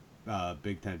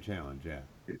Big Ten Challenge. Yeah.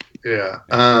 Yeah.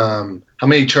 How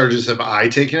many charges have I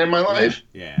taken in my life?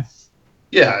 Yeah.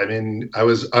 Yeah. I mean, I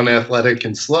was unathletic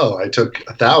and slow. I took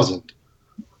 1,000.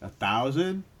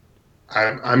 1,000?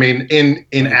 I mean,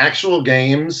 in actual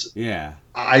games. Yeah.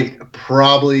 I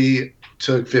probably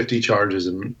took 50 charges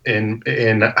in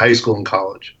high school and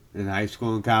college. In high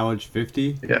school and college,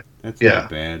 50? Yeah. That's not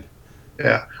bad.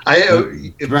 Yeah.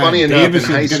 Funny enough, Davison's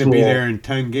in high going school, to be there in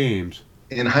 10 games.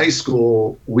 in high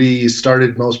school, we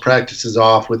started most practices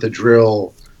off with a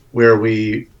drill where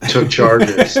we took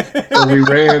charges. So we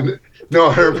ran. No,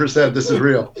 100%. This is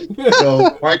real.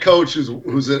 So my coach,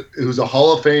 who's a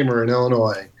Hall of Famer in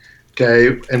Illinois,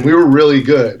 okay, and we were really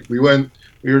good. We were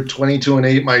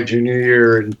 22-8 my junior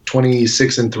year and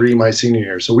 26-3 my senior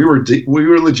year. So we were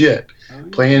legit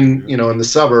playing, in the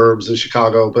suburbs of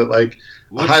Chicago, but like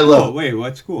what high school? level. Wait,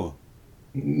 what school?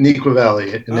 Neuqua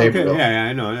Valley in Naperville. Okay, yeah,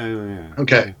 I know, yeah.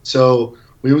 Okay, so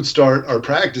we would start our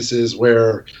practices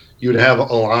where you would have a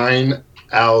line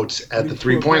out at the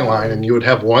 3-point line, and you would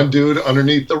have one dude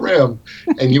underneath the rim,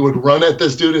 and you would run at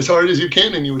this dude as hard as you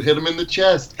can, and you would hit him in the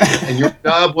chest. And your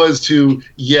job was to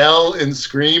yell and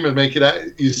scream and make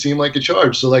you seem like a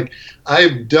charge. So, like,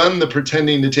 I've done the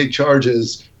pretending to take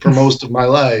charges for most of my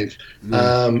life,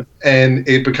 and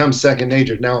it becomes second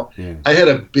nature. Now, I had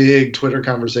a big Twitter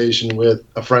conversation with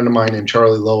a friend of mine named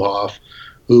Charlie Lohoff,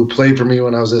 who played for me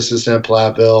when I was assistant at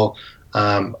Platteville.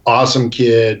 Awesome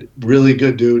kid, really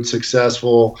good dude,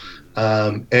 successful.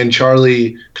 And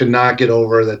Charlie could not get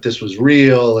over that this was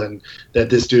real and that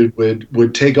this dude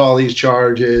would take all these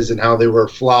charges and how they were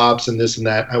flops and this and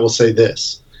that. I will say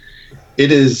this.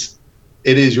 It is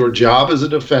your job as a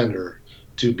defender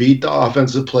to beat the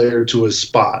offensive player to a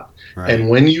spot. Right. And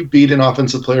when you beat an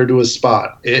offensive player to a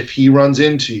spot, if he runs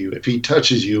into you, if he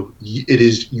touches you, it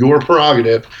is your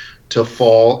prerogative to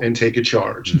fall and take a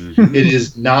charge. Mm-hmm. It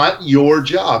is not your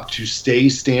job to stay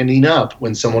standing up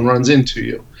when someone runs into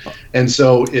you. And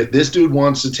so if this dude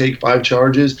wants to take 5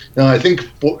 charges, now I think,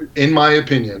 in my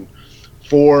opinion,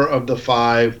 4 of the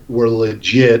 5 were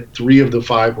legit. 3 of the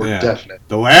 5 were definite.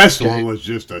 The last one was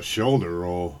just a shoulder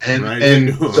roll.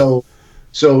 And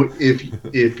so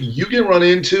if you get run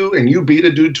into and you beat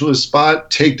a dude to a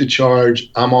spot, take the charge.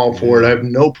 I'm all for it. I have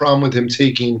no problem with him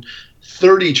taking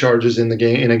 30 charges in a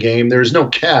game. There's no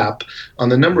cap on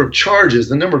the number of charges,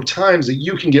 the number of times that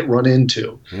you can get run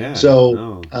into.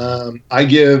 I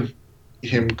give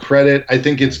him credit. I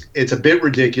think it's a bit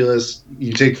ridiculous.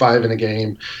 You take 5 in a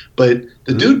game, but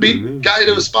the dude beat guy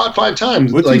to a spot 5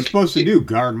 times. What's he supposed to do?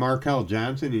 Guard Markel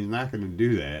Johnson? He's not going to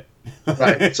do that.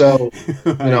 Right. So,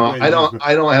 I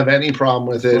don't have any problem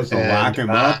with it. Supposed to lock him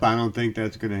up? I don't think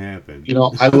that's going to happen.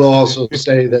 I will also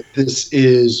say that this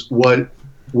is what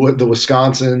the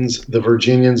Wisconsins, the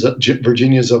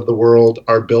Virginias of the world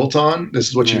are built on. This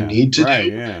is what you need to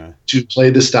do to play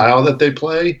the style that they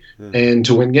play and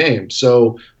to win games.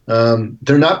 So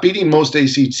they're not beating most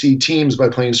ACC teams by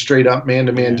playing straight up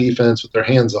man-to-man defense with their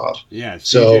hands off. Yeah,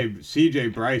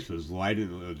 CJ Bryce was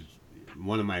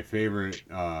one of my favorite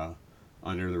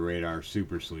under the radar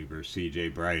super sleepers.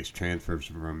 CJ Bryce transfers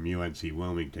from UNC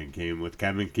Wilmington, came with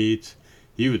Kevin Keats.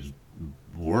 He was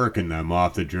working them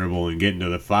off the dribble and getting to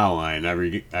the foul line. I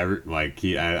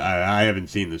haven't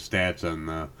seen the stats on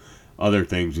the other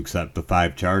things except the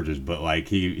 5 charges, but like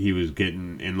he was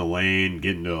getting in the lane,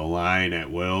 getting to the line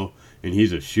at will, and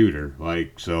he's a shooter.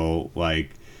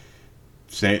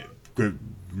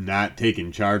 Not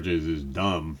taking charges is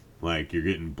dumb. Like, you're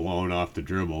getting blown off the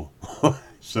dribble.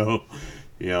 So,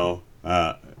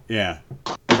 Brad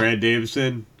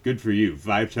Davison, good for you.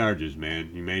 5 charges,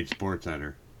 man. You made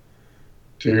SportsCenter.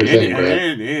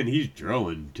 And he's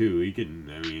drilling too. He can.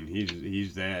 I mean,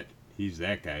 he's that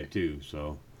guy too.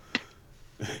 So,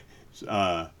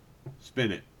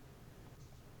 spin it.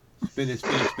 That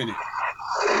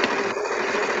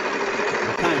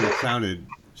kind of sounded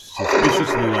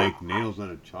suspiciously like nails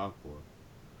on a chalkboard.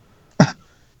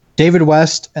 David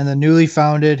West and the newly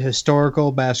founded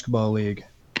Historical Basketball League.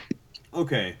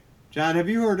 Okay, John, have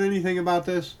you heard anything about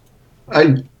this?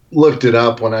 I looked it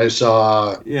up when I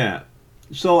saw. Yeah.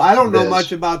 So I don't know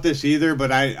much about this either,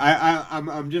 but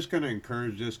I'm just going to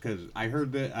encourage this because I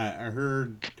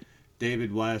heard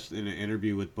David West in an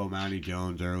interview with Bomani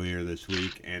Jones earlier this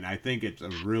week, and I think it's a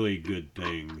really good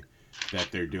thing that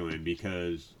they're doing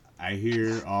because I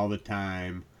hear all the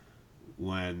time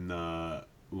when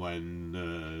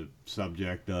the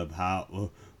subject of how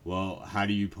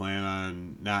do you plan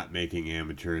on not making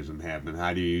amateurism happen?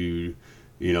 How do you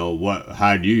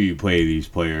play these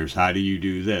players? How do you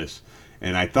do this?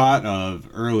 And I thought of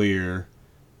earlier,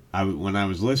 when I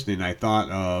was listening, I thought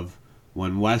of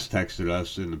when West texted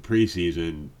us in the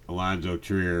preseason, Alonzo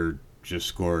Trier just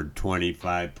scored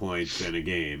 25 points in a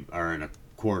game or in a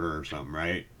quarter or something,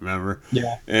 right? Remember?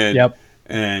 Yeah.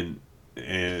 And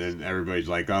everybody's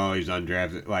like, oh, he's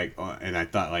undrafted. And I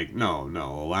thought,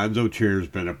 no, Alonzo Trier's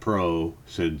been a pro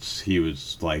since he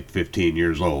was 15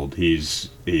 years old.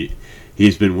 He's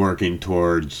been working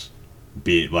towards.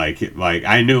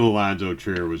 I knew Alonzo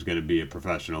Trier was going to be a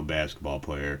professional basketball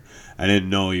player. I didn't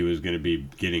know he was going to be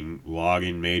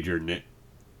logging major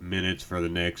minutes for the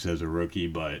Knicks as a rookie,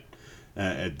 but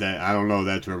I don't know.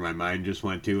 That's where my mind just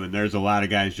went to. And there's a lot of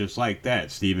guys just like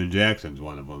that. Steven Jackson's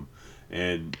one of them.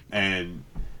 And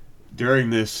during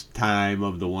this time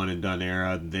of the one and done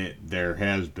era, there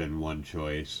has been one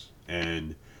choice,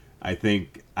 and I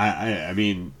think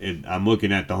I'm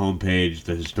looking at the homepage,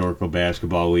 the Historical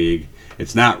Basketball League.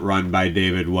 It's not run by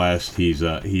David West. He's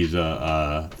an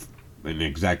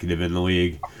executive in the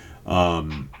league,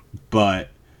 but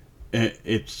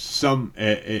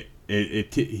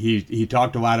he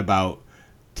talked a lot about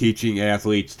teaching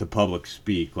athletes to public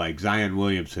speak, like Zion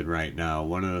Williamson right now.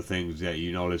 One of the things that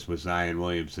you notice with Zion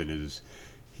Williamson is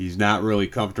he's not really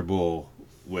comfortable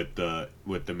with the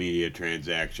media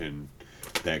transaction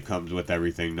that comes with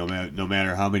everything. No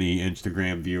matter how many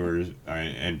Instagram viewers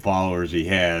and followers he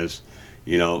has,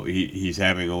 he's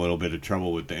having a little bit of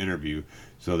trouble with the interview.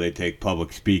 So they take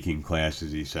public speaking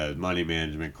classes, he says, money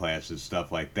management classes,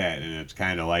 stuff like that, and it's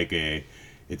kind of like a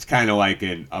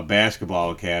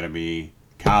basketball academy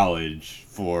college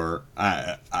for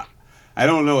I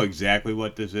don't know exactly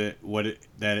what to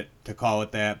call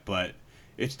it that, but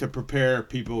it's to prepare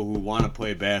people who want to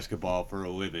play basketball for a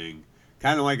living,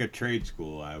 kind of like a trade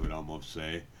school, I would almost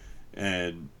say.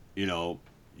 And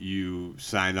you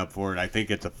sign up for it. I think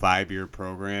it's a 5-year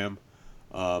program.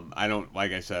 I don't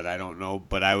know,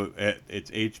 but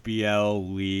it's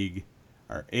HBL League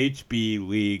or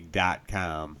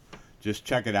HBLeague.com. Just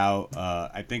check it out.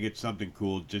 I think it's something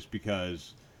cool just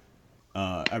because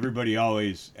everybody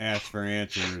always asks for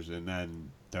answers, and then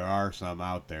there are some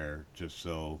out there just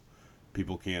so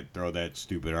people can't throw that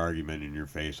stupid argument in your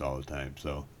face all the time.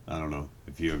 So I don't know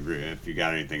if you agree, if you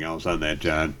got anything else on that,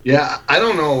 John. Yeah, I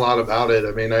don't know a lot about it.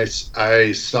 I mean, I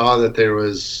saw that there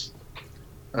was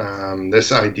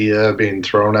this idea being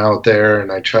thrown out there,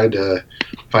 and I tried to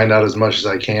find out as much as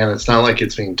I can. It's not like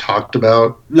it's being talked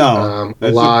about a lot.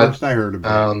 The first I heard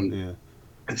about yeah.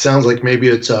 It sounds like maybe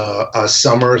it's a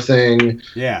summer thing.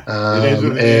 Yeah,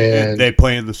 and they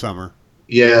play in the summer.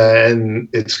 Yeah, and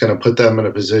it's going to put them in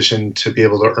a position to be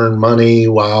able to earn money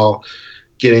while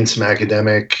getting some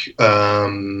academic,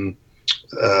 some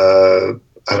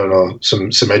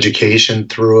education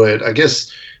through it. I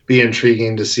guess be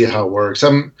intriguing to see how it works.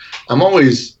 I'm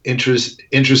always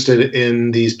interested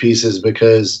in these pieces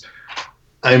because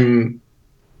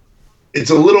it's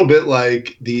a little bit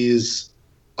like these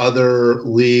other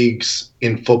leagues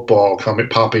in football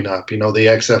popping up, the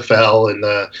XFL and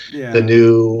the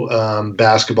new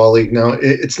basketball league. Now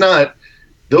it's not;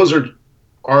 those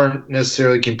aren't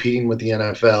necessarily competing with the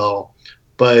NFL,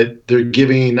 but they're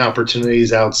giving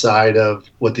opportunities outside of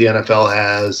what the NFL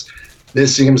has.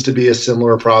 This seems to be a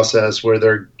similar process where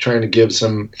they're trying to give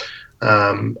some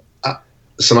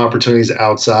opportunities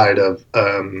outside of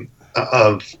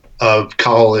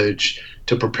college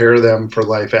to prepare them for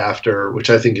life after, which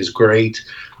I think is great.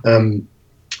 It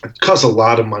costs a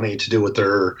lot of money to do what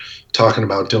they're talking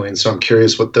about doing, so I'm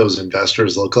curious what those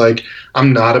investors look like.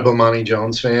 I'm not a Bomani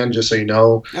Jones fan, just so you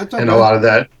know, and a lot of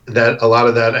that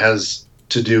has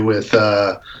to do with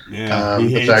the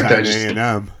fact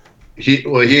that he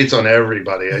hates on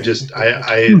everybody. I he's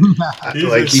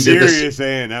like he serious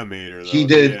A&M hater. He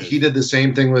did the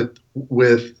same thing with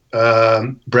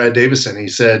Brad Davison. He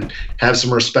said, "Have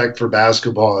some respect for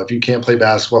basketball. If you can't play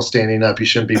basketball standing up, you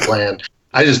shouldn't be playing."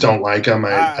 I just don't like him.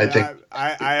 I think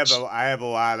I have a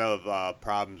lot of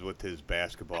problems with his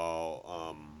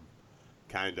basketball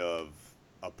kind of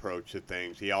approach to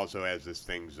things. He also has this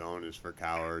thing, zone is for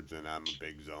cowards, and I'm a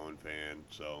big zone fan.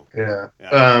 So yeah.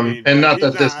 And not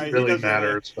that this really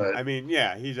matters, but I mean,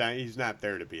 yeah, he's not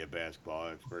there to be a basketball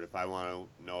expert. If I want to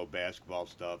know basketball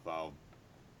stuff, I'll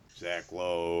Zach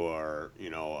Lowe or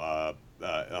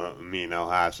Amin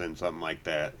El-Hassan, something like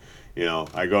that.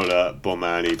 I go to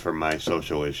Bomani for my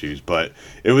social issues, but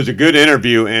it was a good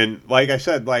interview, and like I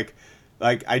said, like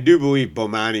I do believe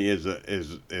Bomani is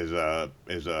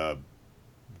a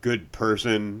good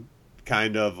person,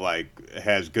 kind of like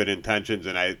has good intentions,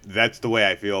 and that's the way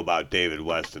I feel about David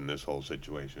West in this whole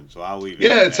situation. So I'll leave it.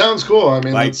 Yeah, it sounds cool. I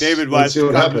mean, like David West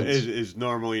is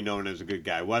normally known as a good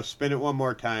guy. West, spin it one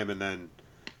more time, and then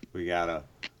we gotta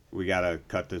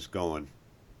cut this going.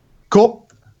 Cool.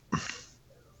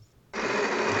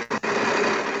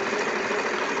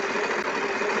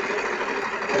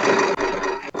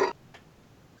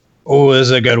 Oh, this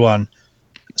is a good one.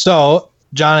 So,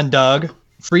 John and Doug,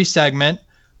 free segment,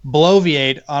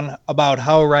 bloviate on about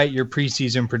how right your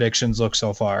preseason predictions look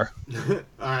so far. All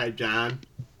right, John.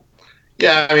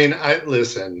 Yeah, I mean,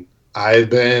 listen. I've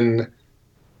been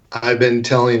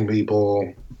telling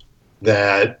people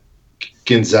that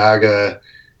Gonzaga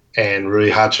and Rui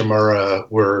Hachimura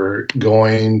were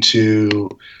going to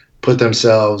put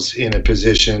themselves in a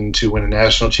position to win a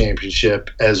national championship,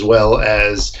 as well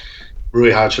as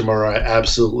Rui Hachimura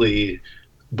absolutely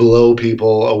blow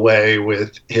people away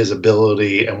with his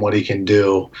ability and what he can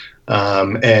do.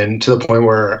 And to the point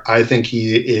where I think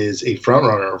he is a front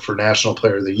runner for National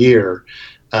Player of the Year.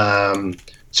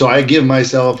 So I give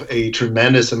myself a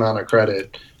tremendous amount of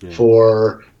credit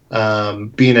for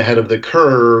being ahead of the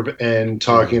curve and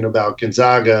talking about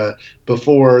Gonzaga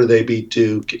before they beat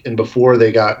Duke and before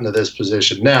they got into this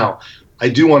position. Now, I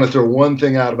do want to throw one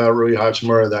thing out about Rui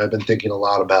Hachimura that I've been thinking a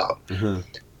lot about. Mm-hmm.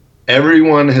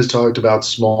 Everyone has talked about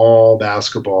small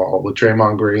basketball with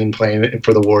Draymond Green playing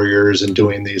for the Warriors and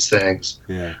doing these things.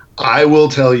 Yeah. I will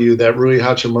tell you that Rui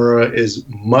Hachimura is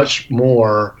much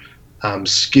more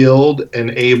skilled and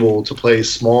able to play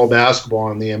small basketball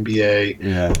in the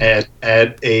NBA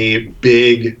at a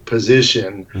big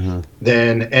position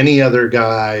than any other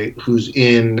guy who's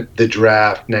in the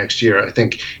draft next year. I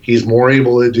think he's more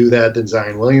able to do that than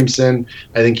Zion Williamson.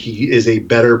 I think he is a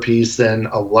better piece than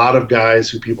a lot of guys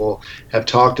who people have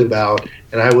talked about.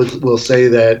 And I will say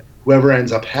that whoever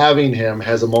ends up having him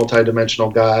has a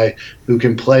multidimensional guy who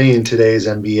can play in today's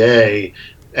NBA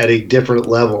at a different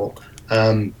level.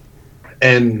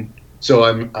 And so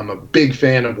I'm a big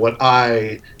fan of what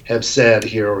I have said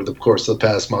here over the course of the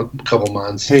past couple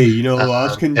months. Hey, you know who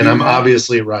else can do that? And I'm that?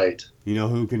 obviously right. You know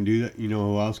who can do that? You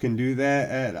know who else can do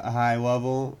that at a high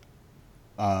level?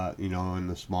 In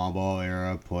the small ball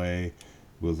era, play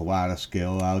with a lot of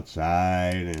skill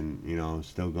outside and,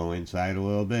 still go inside a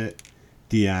little bit?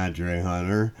 DeAndre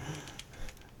Hunter.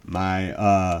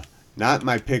 Not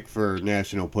my pick for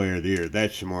National Player of the Year.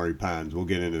 That's Shamori Pons. We'll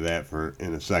get into that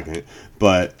in a second.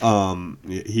 But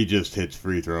he just hits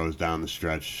free throws down the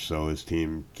stretch, so his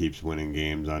team keeps winning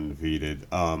games undefeated.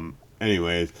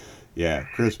 Anyways, yeah,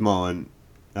 Chris Mullin.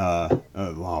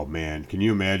 Oh, man. Can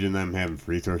you imagine them having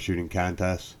free throw shooting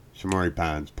contests? Shamori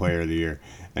Pons, Player of the Year.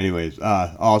 Anyways,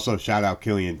 also shout out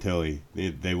Killian Tilly.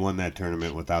 They won that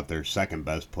tournament without their second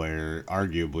best player,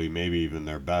 arguably maybe even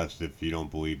their best if you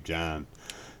don't believe John.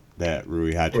 That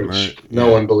Rui Hachimura.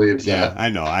 No one believes that. Yeah, I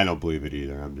know. I don't believe it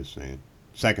either. I'm just saying.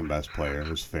 Second best player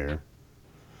is fair.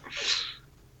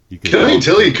 Killian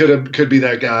Tilly could be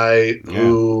that guy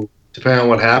who, depending on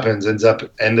what happens, ends up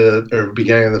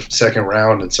beginning of the second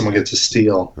round and someone gets a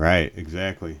steal. Right,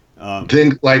 exactly.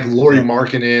 Think like Lauri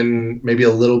Markkanen, maybe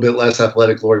a little bit less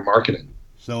athletic Lauri Markkanen.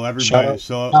 So everybody.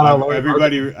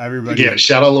 Yeah,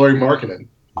 shout out Lauri Markkanen.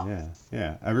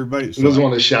 Yeah. Everybody. Who doesn't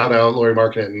want to shout out Lauri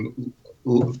Markkanen?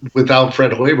 Without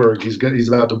Fred Hoiberg, he's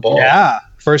about to ball. Yeah,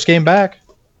 first game back.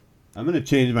 I'm gonna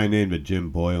change my name to Jim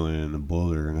Boylan, and the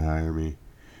Bulls are gonna hire me.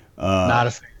 Not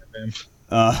a fan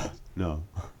of him. No.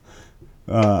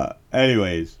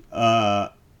 Anyways,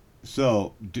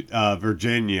 so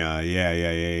Virginia,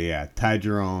 yeah. Ty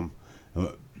Jerome,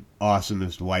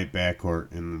 awesomest white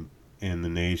backcourt in the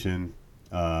nation.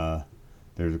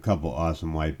 There's a couple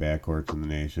awesome white backcourts in the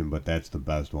nation, but that's the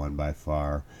best one by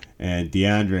far. And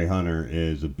DeAndre Hunter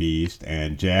is a beast,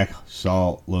 and Jack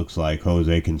Salt looks like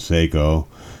Jose Canseco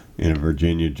in a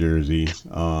Virginia jersey.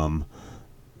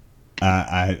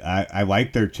 I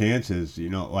like their chances.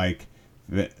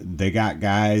 They got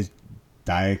guys,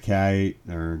 Diakite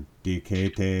or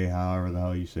Diakite, however the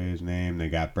hell you say his name. They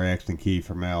got Braxton Key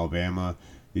from Alabama.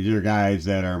 These are guys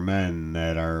that are men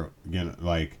that are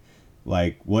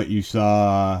like what you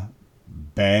saw.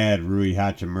 Bad Rui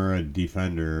Hachimura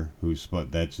defender he's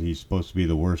supposed to be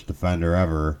the worst defender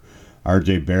ever.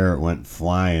 RJ Barrett went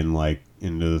flying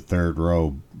into the third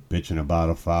row bitching about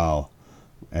a foul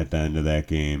at the end of that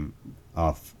game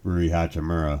off Rui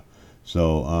Hachimura.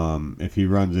 So if he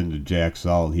runs into Jack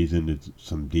Salt, he's into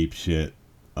some deep shit.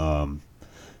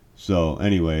 So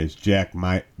anyways, Jack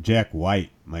White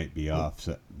might be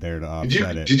there to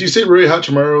offset it. Did you say Rui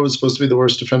Hachimura was supposed to be the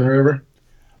worst defender ever?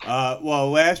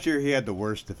 Well, last year he had the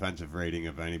worst defensive rating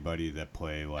of anybody that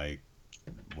play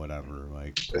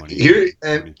 20. Here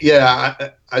and I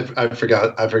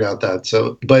forgot that.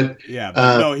 So, but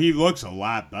no, he looks a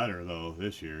lot better though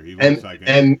this year. He looks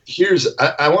here's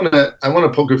I want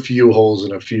to poke a few holes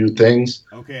in a few things.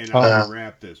 Okay, and I'm gonna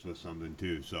wrap this with something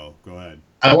too. So go ahead.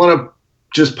 I want to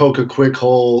just poke a quick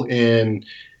hole in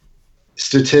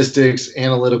statistics,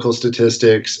 analytical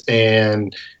statistics,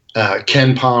 and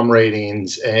Ken Palm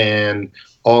ratings and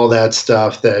all that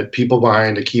stuff that people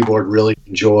behind a keyboard really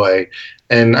enjoy.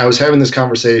 And I was having this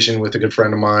conversation with a good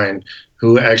friend of mine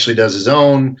who actually does his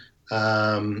own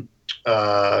mock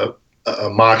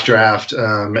draft,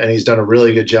 and he's done a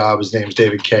really good job. His name's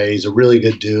David Kay. He's a really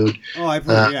good dude. Oh, I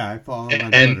follow him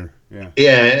on Twitter. And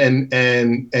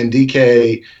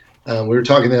DK We were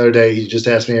talking the other day. He just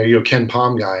asked me, "Are you a Ken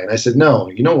Palm guy?" And I said, "No."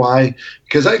 You know why?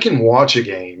 Because I can watch a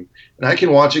game, and I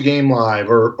can watch a game live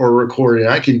or record it,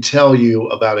 and I can tell you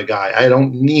about a guy. I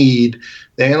don't need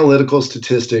the analytical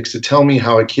statistics to tell me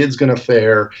how a kid's going to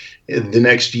fare in the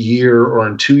next year or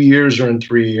in 2 years or in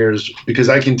 3 years, because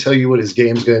I can tell you what his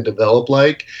game's going to develop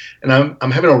like. And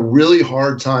I'm having a really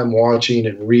hard time watching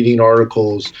and reading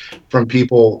articles from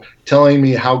people telling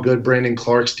me how good Brandon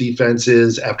Clark's defense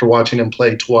is after watching him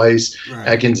play twice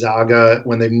at Gonzaga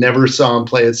when they never saw him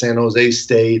play at San Jose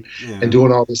State and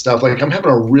doing all this stuff. Like, I'm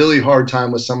having a really hard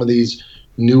time with some of these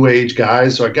new age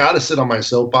guys. So I got to sit on my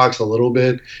soapbox a little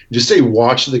bit. Just say,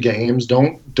 watch the games.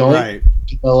 Don't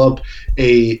develop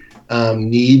a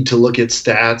need to look at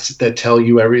stats that tell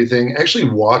you everything. Actually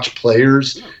watch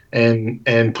players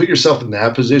and put yourself in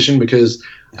that position, because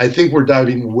I think we're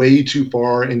diving way too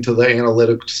far into the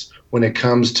analytics when it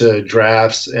comes to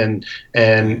drafts and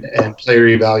player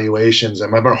evaluations.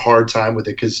 I'm having a hard time with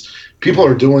it because people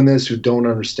are doing this who don't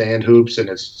understand hoops, and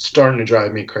it's starting to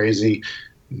drive me crazy.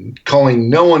 Calling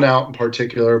no one out in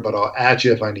particular, but I'll at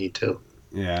you if I need to.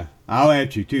 Yeah, I'll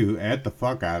at you too. At the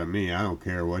fuck out of me. I don't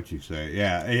care what you say.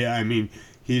 Yeah, I mean,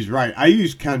 he's right. I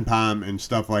use Ken Palm and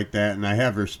stuff like that, and I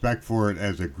have respect for it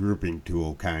as a grouping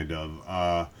tool, kind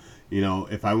of.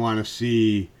 If I want to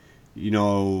see,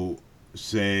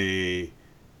 say,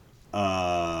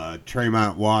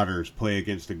 Tremont Waters play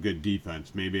against a good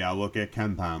defense, maybe I'll look at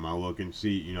Ken Palm. I'll look and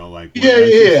see, like, what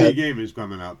SEC game is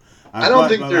coming up.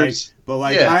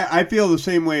 I feel the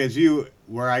same way as you,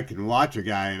 where I can watch a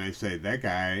guy and I say, that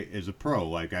guy is a pro.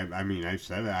 Like, I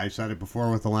said it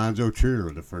before with Alonzo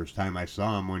Trier the first time I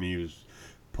saw him when he was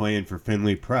playing for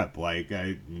Findlay Prep. Like,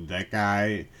 that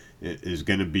guy is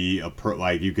going to be a pro.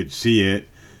 Like, you could see it.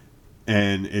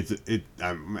 And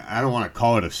I don't want to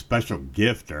call it a special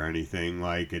gift or anything.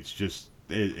 Like, it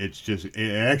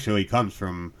actually comes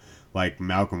from, like,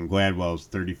 Malcolm Gladwell's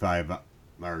 35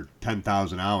 or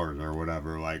 10,000 hours or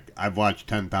whatever. Like, I've watched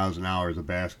 10,000 hours of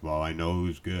basketball. I know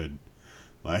who's good.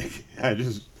 Like,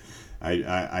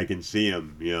 I can see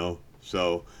him,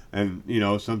 So, and,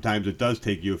 sometimes it does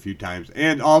take you a few times.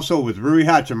 And also with Rui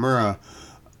Hachimura,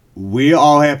 we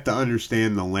all have to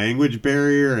understand the language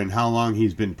barrier and how long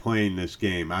he's been playing this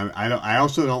game. I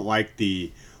also don't like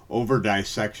the over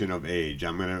dissection of age.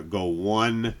 I'm gonna go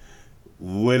one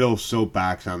little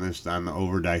soapbox on the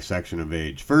over dissection of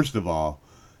age. First of all,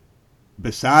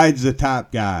 besides the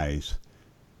top guys,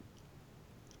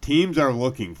 teams are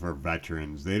looking for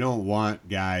veterans. They don't want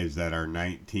guys that are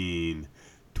 19,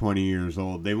 20 years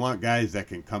old. They want guys that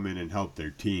can come in and help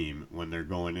their team when they're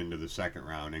going into the second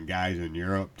round, and guys in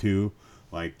Europe too,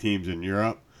 like teams in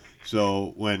Europe.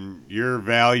 So when you're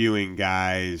valuing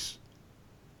guys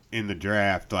in the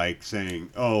draft, like saying,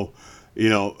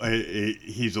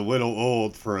 he's a little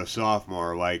old for a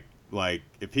sophomore, like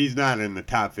if he's not in the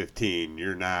top 15,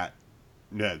 you're not,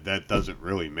 that doesn't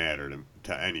really matter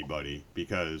to anybody,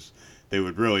 because they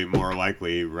would really more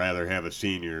likely rather have a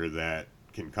senior that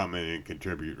can come in and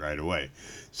contribute right away.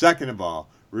 Second of all,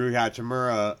 Rui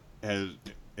Hachimura has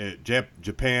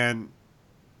Japan,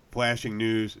 flashing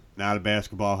news, not a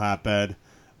basketball hotbed.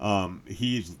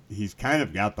 He's kind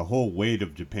of got the whole weight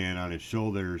of Japan on his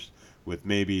shoulders with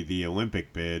maybe the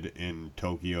Olympic bid in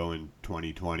Tokyo in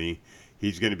 2020.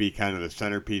 He's going to be kind of the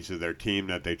centerpiece of their team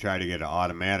that they try to get an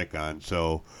automatic on.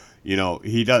 So,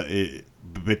 he does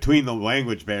between the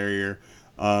language barrier.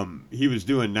 He was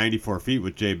doing 94 feet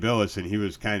with Jay Billis, and he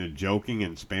was kind of joking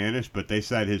in Spanish, but they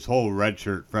said his whole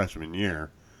redshirt freshman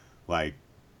year, like,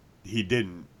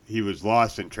 he was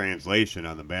lost in translation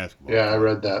on the basketball. Yeah, I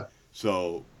read that.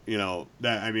 So, and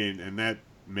that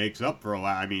makes up for a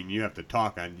lot. I mean, you have to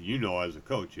talk on, as a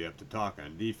coach, you have to talk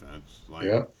on defense. Like,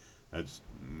 yeah. That's,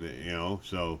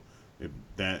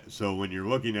 so when you're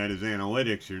looking at his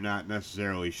analytics, you're not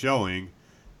necessarily showing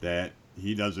that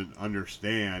he doesn't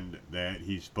understand that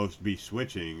he's supposed to be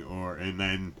switching, and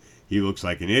then he looks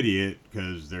like an idiot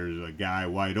because there's a guy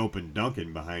wide open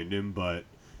dunking behind him, but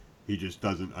he just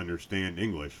doesn't understand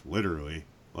English, literally.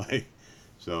 Like,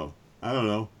 so, I don't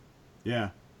know. Yeah.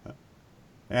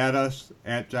 At us,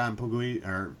 at John Puglisi,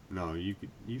 or no, you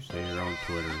say your own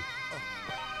Twitter.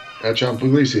 At John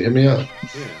Puglisi, hit me up.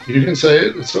 Yeah. You can say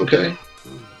it, it's okay.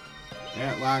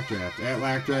 At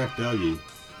Lockdraft, Dougie.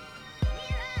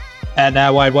 At Nat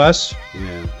Wide West?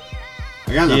 Yeah.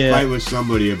 I got in a fight with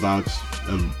somebody about,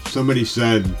 somebody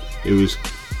said it was,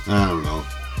 I don't know.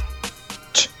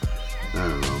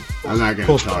 I'm not going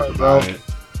to talk about it.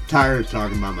 I'm tired of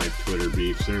talking about my Twitter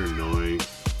beefs. They're annoying.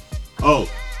 Oh,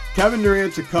 Kevin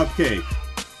Durant's a cupcake.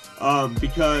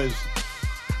 Because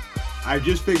I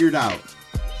just figured out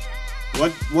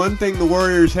One thing the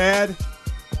Warriors had,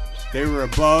 they were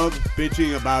above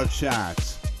bitching about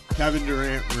shots. Kevin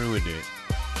Durant ruined it.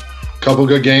 Couple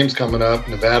good games coming up.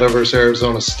 Nevada versus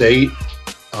Arizona State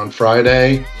on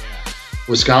Friday.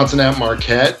 Wisconsin at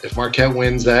Marquette. If Marquette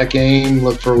wins that game,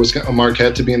 look for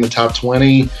Marquette to be in the top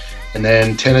 20. And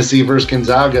then Tennessee versus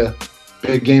Gonzaga.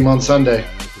 Big game on Sunday.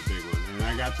 Yeah, that's a big one. And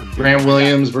I got some Grant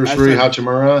Williams versus Rui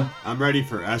Hachimura. I'm ready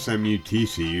for SMU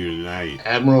TCU tonight.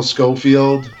 Admiral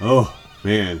Schofield. Oh,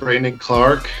 man. Brandon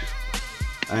Clark.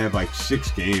 I have like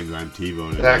 6 games on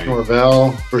TiVo tonight. Zach Norvell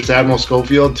versus Admiral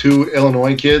Schofield. 2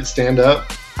 Illinois kids. Stand up.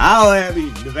 I'll have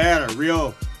you. Nevada,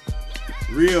 real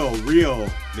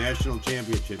national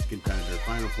championship contender,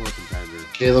 Final Four contender.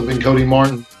 Caleb and Cody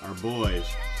Martin. Our boys,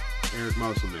 Eric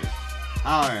Musselman.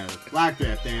 I'll have it. Lock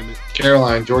that, damn it.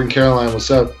 Jordan Caroline, what's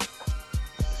up?